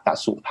have that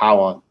sort of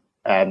power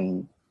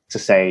to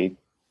say,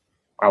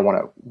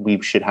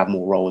 we should have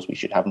more roles, we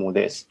should have more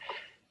this,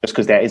 just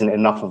because there isn't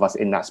enough of us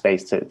in that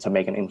space to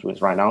make an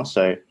influence right now.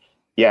 So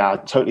yeah, I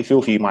totally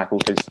feel for you, Michael,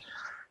 because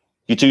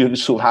you do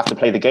sort of have to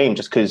play the game,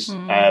 just because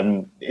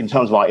in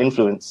terms of our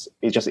influence,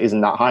 it just isn't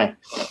that high.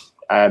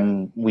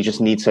 We just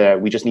need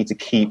to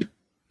keep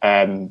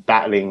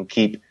battling,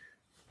 keep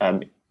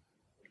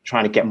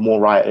trying to get more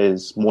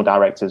writers, more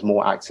directors,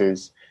 more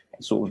actors,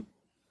 and sort of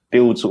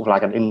build sort of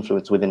like an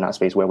influence within that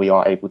space where we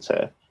are able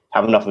to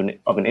have enough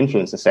of an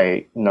influence to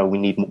say, no, we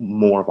need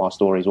more of our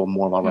stories or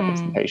more of our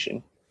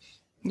representation.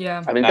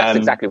 Yeah, I mean, that's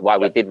exactly why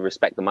we did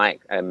Respect the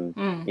Mic.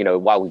 You know,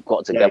 why we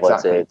got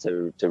together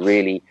to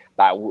really,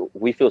 like,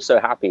 we feel so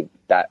happy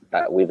that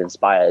we've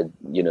inspired,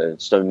 you know,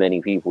 so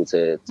many people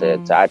to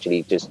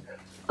actually just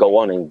go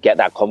on and get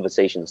that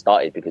conversation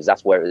started, because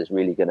that's where it's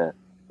really gonna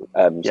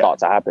start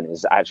to happen,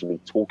 is actually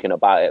talking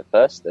about it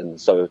first. And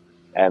so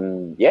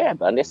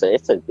but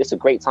it's a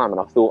great time, and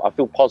I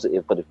feel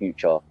positive for the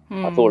future.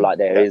 I feel like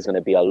there is going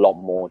to be a lot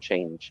more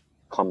change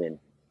coming.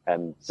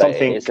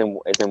 It's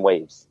in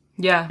waves.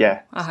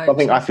 Yeah.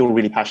 Something I feel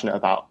really passionate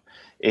about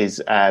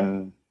is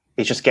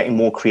just getting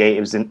more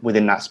creatives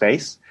within that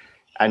space.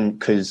 And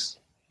because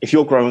if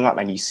you're growing up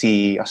and you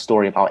see a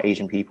story about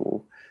Asian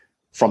people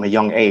from a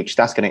young age,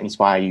 that's going to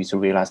inspire you to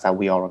realize that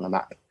we are on the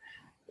map.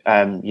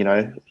 You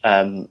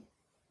know,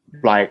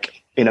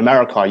 like in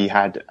America, you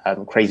had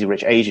Crazy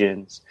Rich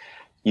Asians.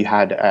 You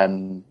had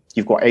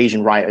you've got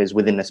Asian writers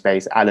within the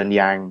space. Alan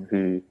Yang,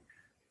 who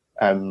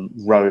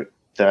wrote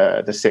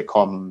the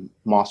sitcom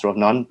Master of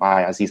None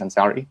by Aziz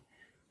Ansari.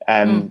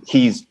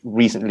 He's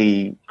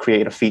recently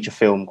created a feature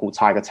film called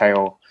Tiger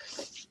Tail.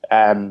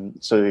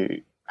 So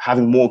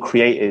having more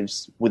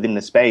creatives within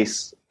the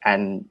space,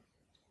 and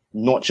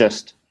not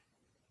just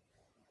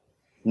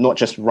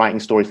writing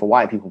stories for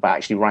white people, but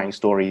actually writing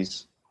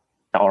stories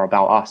that are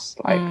about us,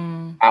 like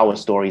our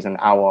stories and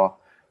our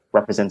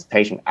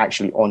representation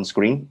actually on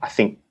screen. I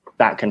think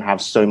that can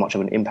have so much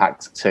of an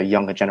impact to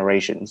younger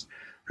generations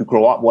who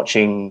grow up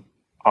watching,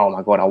 oh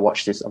my God, I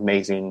watched this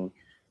amazing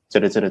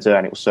and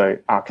it was so,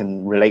 I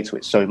can relate to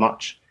it so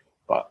much.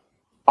 But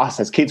us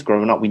as kids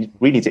growing up, we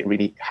really didn't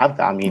really have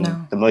that. I mean,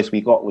 the most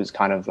we got was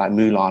kind of like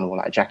Mulan or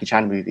like Jackie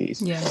Chan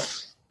movies. Yeah.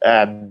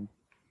 Do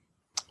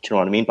you know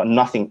what I mean? But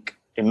nothing,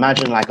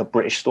 imagine like a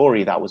British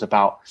story that was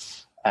about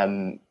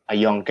a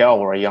young girl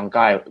or a young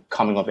guy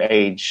coming of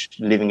age,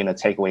 living in a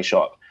takeaway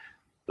shop,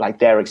 like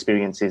their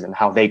experiences and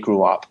how they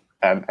grew up,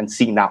 and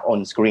seeing that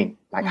on screen.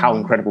 Like how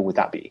incredible would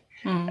that be?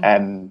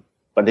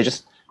 But they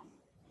just,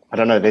 I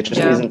don't know, there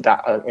just isn't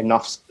that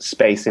enough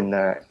space in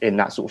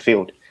that sort of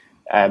field.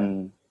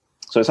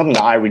 So it's something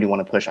that I really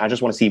want to push. I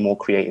just want to see more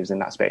creatives in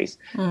that space,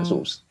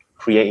 sort of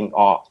creating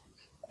art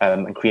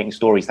and creating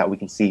stories that we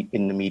can see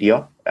in the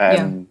media.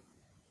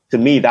 To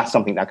me, that's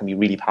something that can be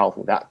really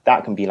powerful.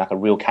 That can be like a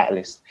real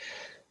catalyst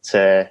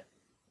to,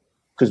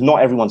 because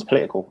not everyone's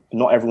political.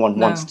 Not everyone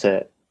wants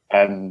to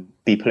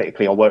be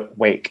politically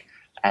awake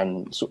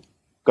and sort of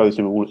go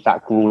through all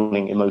that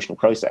grueling emotional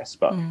process.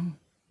 But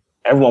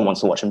everyone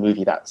wants to watch a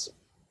movie that's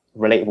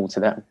relatable to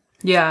them.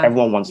 Yeah.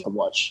 Everyone wants to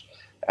watch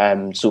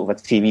sort of a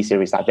TV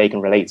series that they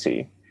can relate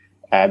to.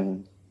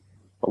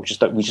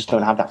 But we just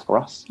don't have that for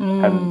us.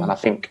 And I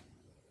think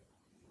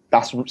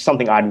that's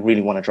something I'd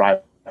really want to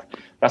drive.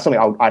 That's something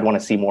I'd want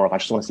to see more of. I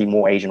just want to see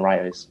more Asian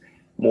writers,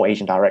 more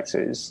Asian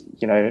directors,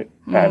 you know,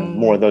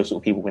 more of those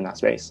sort of people in that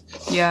space.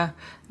 Yeah,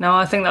 no,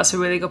 I think that's a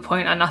really good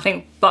point. And I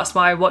think that's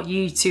why what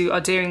you two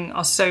are doing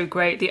are so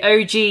great. The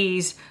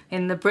OGs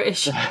in the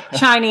British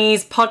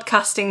Chinese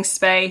podcasting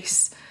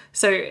space.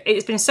 So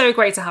it's been so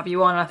great to have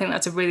you on. I think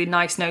that's a really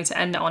nice note to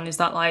end it on, is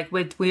that like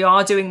we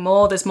are doing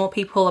more. There's more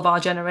people of our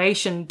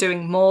generation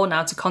doing more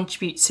now to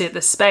contribute to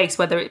the space,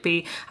 whether it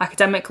be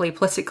academically,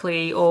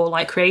 politically, or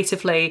like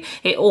creatively.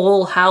 It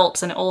all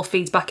helps and it all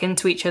feeds back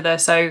into each other.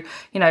 So,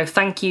 you know,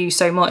 thank you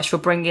so much for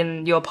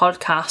bringing your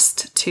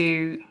podcast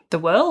to the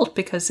world,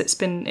 because it's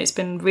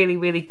been really,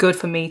 really good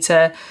for me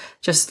to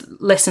just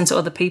listen to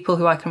other people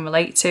who I can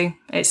relate to.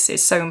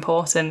 It's so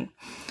important.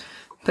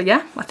 But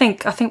yeah, I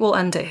think we'll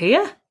end it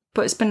here.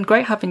 But it's been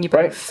great having you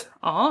both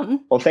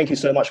on. Well, thank you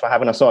so much for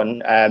having us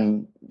on.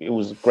 It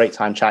was a great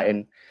time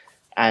chatting.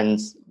 And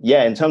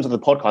yeah, in terms of the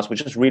podcast, we're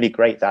just really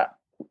great that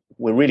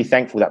we're really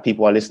thankful that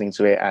people are listening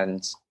to it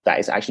and that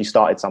it's actually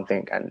started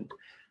something and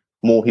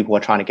more people are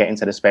trying to get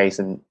into the space,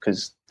 and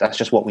because that's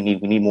just what we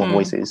need. We need more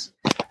voices.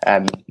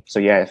 So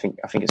yeah, I think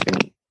it's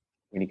been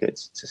really good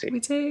to see. We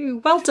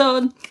do. Well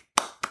done.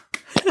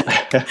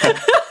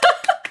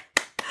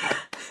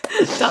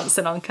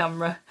 Dancing on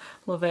camera.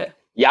 Love it.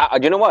 Yeah,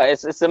 you know what?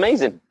 It's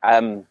amazing.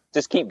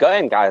 Just keep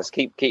going, guys.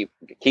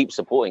 Keep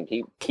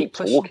supporting. Keep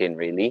talking,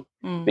 really,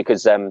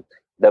 because the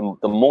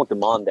more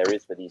demand there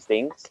is for these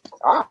things.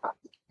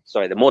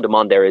 The more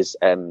demand there is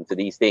for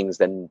these things,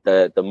 then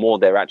the more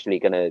they're actually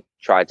going to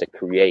try to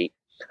create.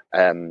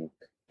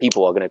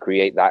 People are going to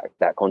create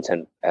that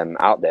content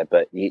out there.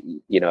 But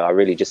you know, I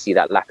really just see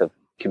that lack of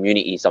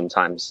community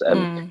sometimes.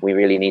 We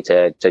really need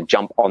to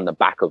jump on the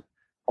back of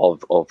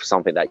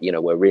something that, you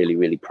know, we're really,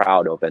 really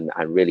proud of and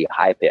really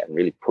hype it and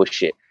really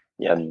push it.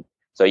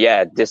 So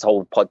yeah, this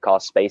whole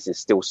podcast space is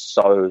still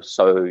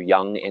so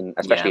young,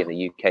 especially in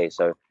the UK.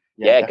 So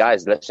yeah,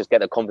 guys, let's just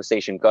get the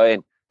conversation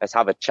going. Let's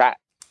have a chat.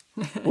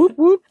 Whoop,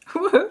 whoop.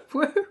 Whoop,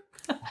 whoop.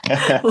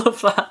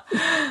 Love that.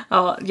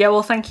 Oh yeah,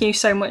 well, thank you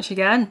so much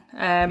again.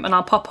 And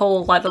I'll pop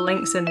all like the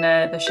links in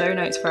the show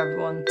notes for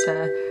everyone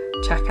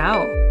to check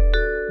out.